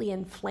immediately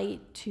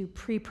inflate to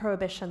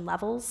pre-Prohibition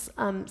levels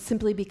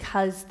simply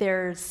because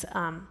there's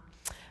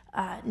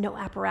no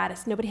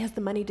apparatus. Nobody has the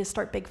money to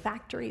start big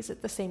factories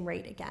at the same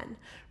rate again,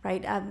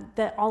 right?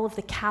 All of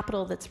the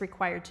capital that's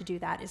required to do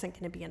that isn't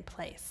going to be in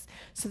place.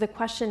 So the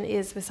question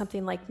is, with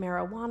something like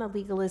marijuana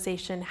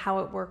legalization, how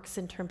it works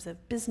in terms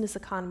of business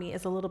economy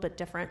is a little bit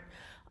different.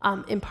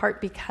 In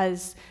part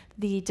because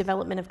the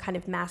development of kind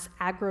of mass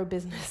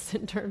agro-business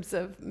in terms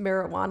of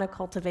marijuana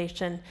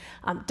cultivation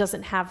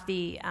doesn't have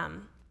the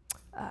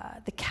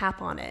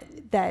cap on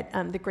it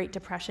that the Great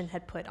Depression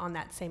had put on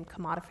that same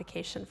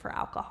commodification for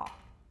alcohol.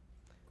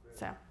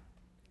 So.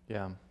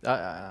 Yeah,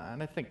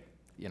 and I think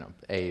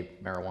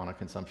marijuana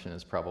consumption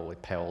probably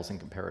pales in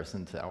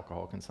comparison to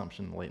alcohol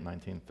consumption in the late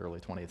 19th, early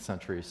 20th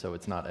century, so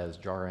it's not as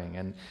jarring.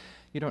 And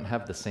you don't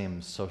have the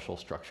same social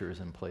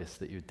structures in place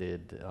that you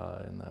did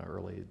in the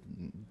early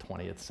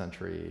 20th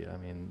century. I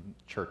mean,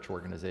 church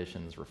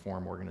organizations,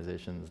 reform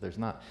organizations,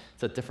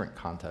 it's a different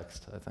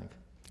context, I think.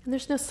 And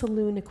there's no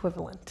saloon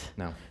equivalent.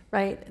 No.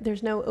 Right?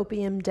 There's no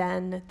opium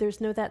den. There's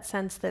no that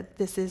sense that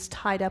this is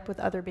tied up with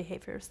other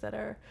behaviors that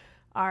are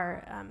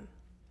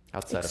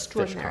outside of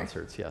Phish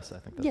concerts, yes, I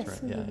think that's right.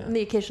 Yes, Yeah. And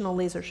the occasional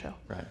laser show.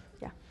 Right.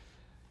 Yeah.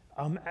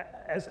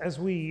 As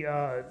we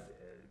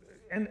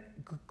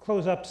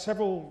close up,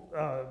 several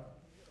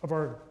of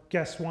our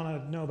guests want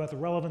to know about the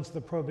relevance of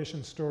the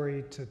Prohibition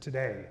story to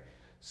today.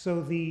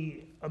 So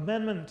the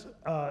amendment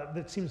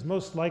that seems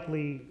most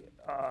likely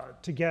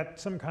to get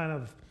some kind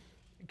of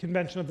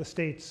convention of the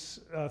states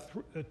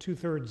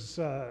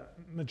 2/3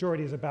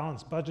 majority is a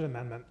balanced budget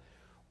amendment.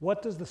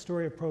 What does the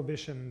story of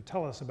Prohibition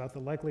tell us about the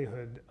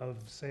likelihood of,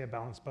 say, a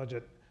balanced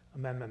budget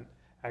amendment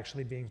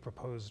actually being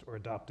proposed or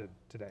adopted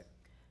today?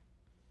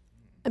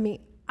 I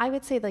mean, I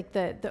would say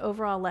the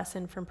overall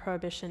lesson from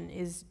Prohibition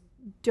is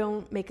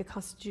don't make a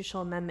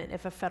constitutional amendment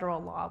if a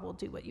federal law will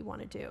do what you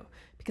want to do,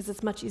 because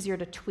it's much easier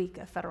to tweak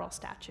a federal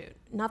statute.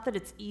 Not that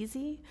it's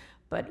easy,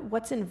 but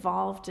what's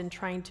involved in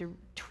trying to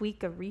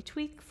tweak a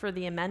retweak for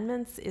the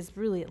amendments is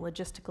really a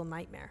logistical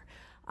nightmare.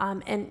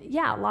 And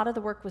yeah, a lot of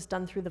the work was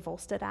done through the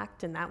Volstead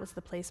Act, and that was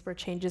the place where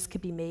changes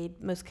could be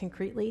made most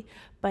concretely.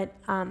 But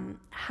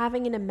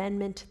having an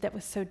amendment that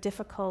was so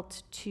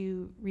difficult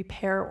to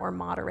repair or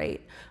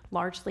moderate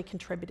largely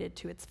contributed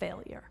to its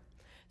failure.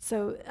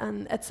 So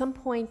at some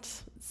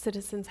point,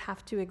 citizens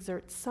have to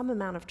exert some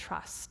amount of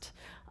trust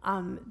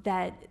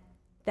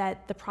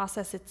that the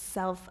process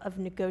itself of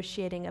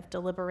negotiating, of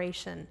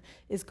deliberation,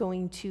 is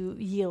going to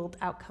yield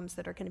outcomes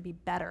that are going to be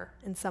better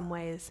in some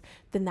ways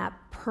than that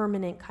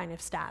permanent kind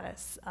of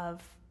status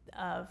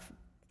of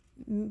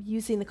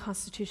using the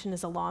Constitution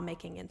as a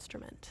lawmaking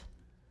instrument.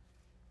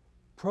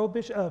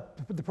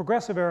 The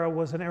Progressive era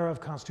was an era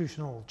of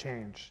constitutional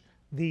change.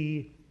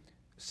 The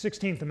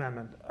 16th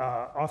Amendment,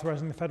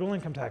 authorizing the federal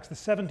income tax, the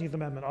 17th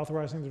Amendment,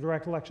 authorizing the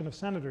direct election of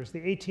senators, the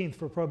 18th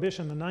for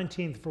prohibition, the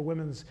 19th for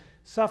women's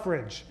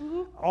suffrage,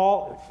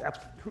 all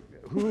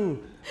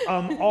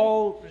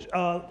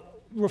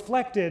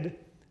reflected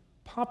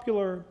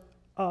popular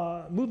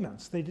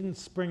movements. They didn't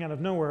spring out of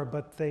nowhere,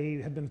 but they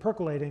had been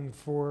percolating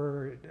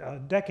for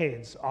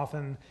decades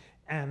often,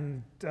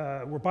 and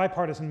were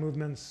bipartisan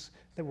movements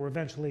that were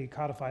eventually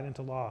codified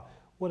into law.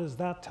 What does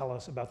that tell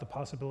us about the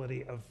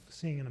possibility of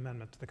seeing an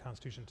amendment to the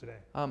Constitution today?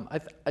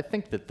 I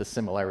think that the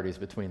similarities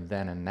between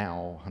then and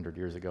now, 100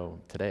 years ago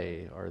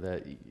today, are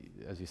that,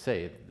 as you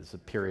say, there's a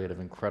period of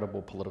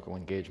incredible political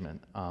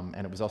engagement,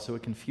 and it was also a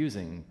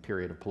confusing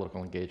period of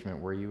political engagement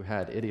where you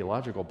had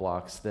ideological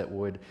blocs that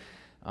would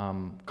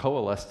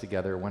coalesce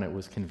together when it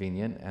was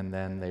convenient, and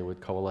then they would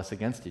coalesce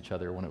against each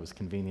other when it was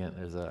convenient.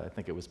 I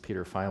think it was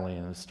Peter Filey,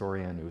 an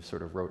historian, who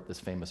sort of wrote this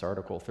famous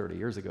article 30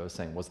 years ago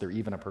saying, was there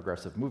even a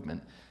progressive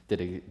movement?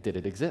 Did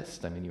it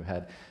exist? I mean, you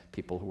had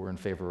people who were in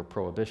favor of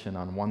prohibition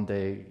on one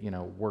day,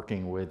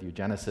 working with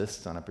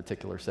eugenicists on a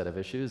particular set of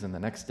issues, and the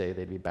next day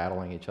they'd be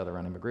battling each other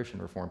on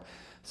immigration reform.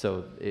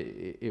 So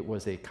it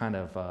was a kind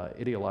of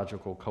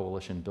ideological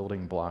coalition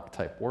building block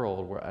type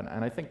world,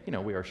 and I think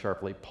we are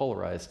sharply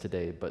polarized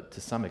today, but to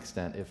some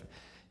extent,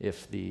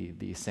 if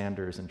the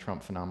Sanders and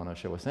Trump phenomena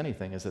show us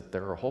anything, is that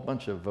there are a whole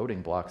bunch of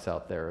voting blocks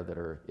out there that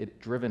are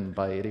driven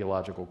by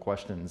ideological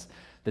questions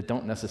that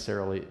don't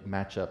necessarily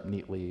match up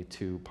neatly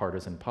to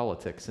partisan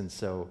politics. And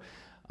so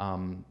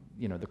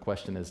the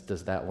question is,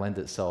 does that lend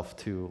itself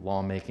to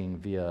lawmaking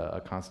via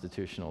a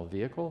constitutional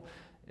vehicle?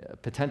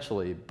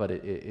 Potentially, but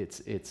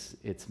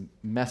it's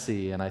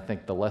messy, and I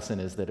think the lesson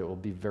is that it will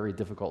be very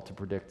difficult to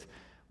predict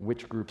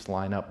which groups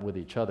line up with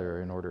each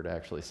other in order to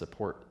actually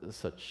support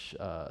such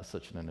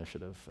an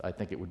initiative. I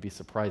think it would be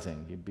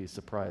surprising. You'd be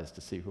surprised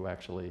to see who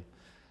actually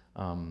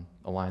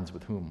aligns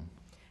with whom.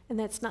 And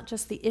that's not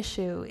just the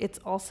issue, it's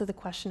also the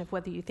question of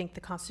whether you think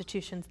the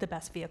Constitution's the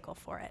best vehicle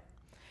for it.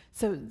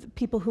 So the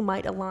people who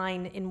might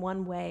align in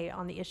one way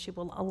on the issue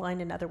will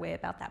align another way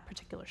about that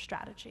particular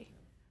strategy.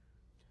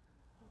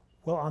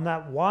 Well, on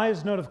that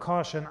wise note of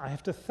caution, I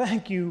have to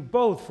thank you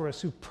both for a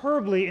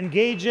superbly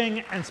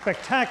engaging and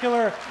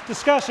spectacular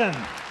discussion.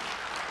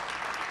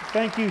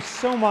 Thank you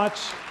so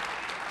much.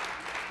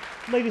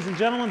 Ladies and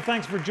gentlemen,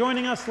 thanks for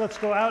joining us. Let's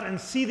go out and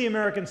see the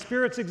American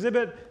Spirits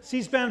exhibit.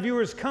 C-SPAN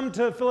viewers, come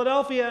to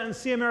Philadelphia and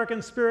see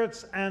American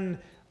Spirits, and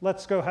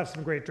let's go have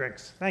some great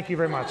drinks. Thank you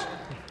very much.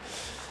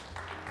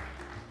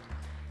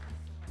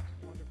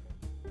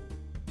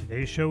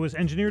 Today's show was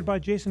engineered by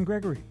Jason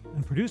Gregory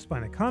and produced by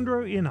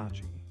Nicandro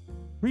Iannacci.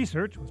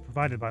 Research was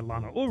provided by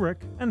Lana Ulrich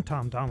and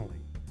Tom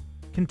Donnelly.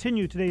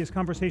 Continue today's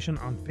conversation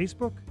on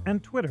Facebook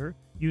and Twitter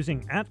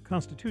using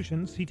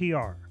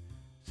 @ConstitutionCTR.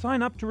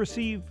 Sign up to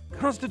receive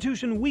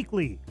Constitution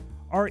Weekly,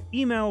 our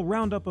email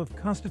roundup of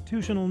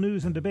constitutional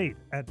news and debate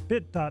at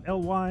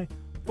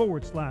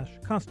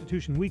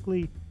bit.ly/Constitution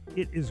Weekly.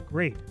 It is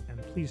great, and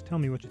please tell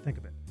me what you think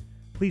of it.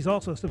 Please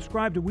also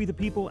subscribe to We the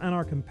People and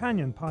our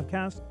companion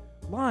podcast,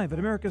 Live at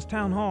America's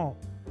Town Hall,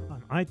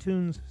 on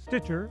iTunes,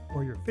 Stitcher,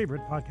 or your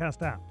favorite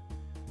podcast app.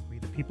 We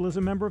the People is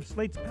a member of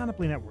Slate's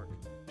Panoply Network.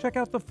 Check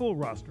out the full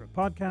roster of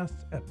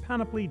podcasts at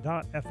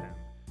panoply.fm.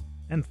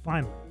 And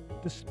finally,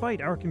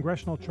 despite our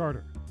congressional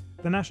charter,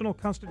 the National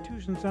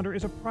Constitution Center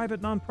is a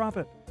private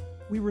nonprofit.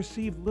 We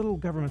receive little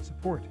government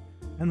support,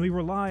 and we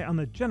rely on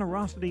the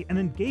generosity and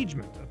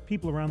engagement of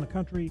people around the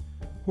country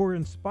who are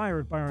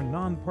inspired by our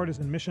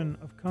nonpartisan mission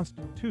of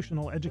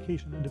constitutional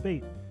education and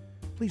debate.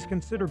 Please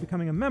consider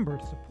becoming a member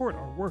to support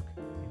our work,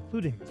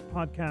 including this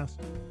podcast.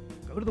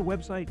 Go to the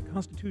website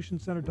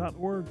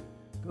constitutioncenter.org,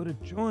 go to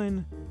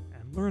join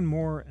and learn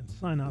more and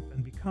sign up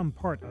and become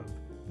part of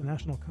the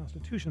National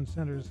Constitution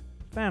Center's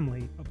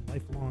family of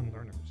lifelong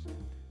learners.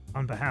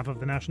 On behalf of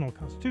the National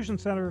Constitution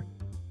Center,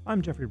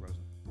 I'm Jeffrey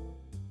Rosen.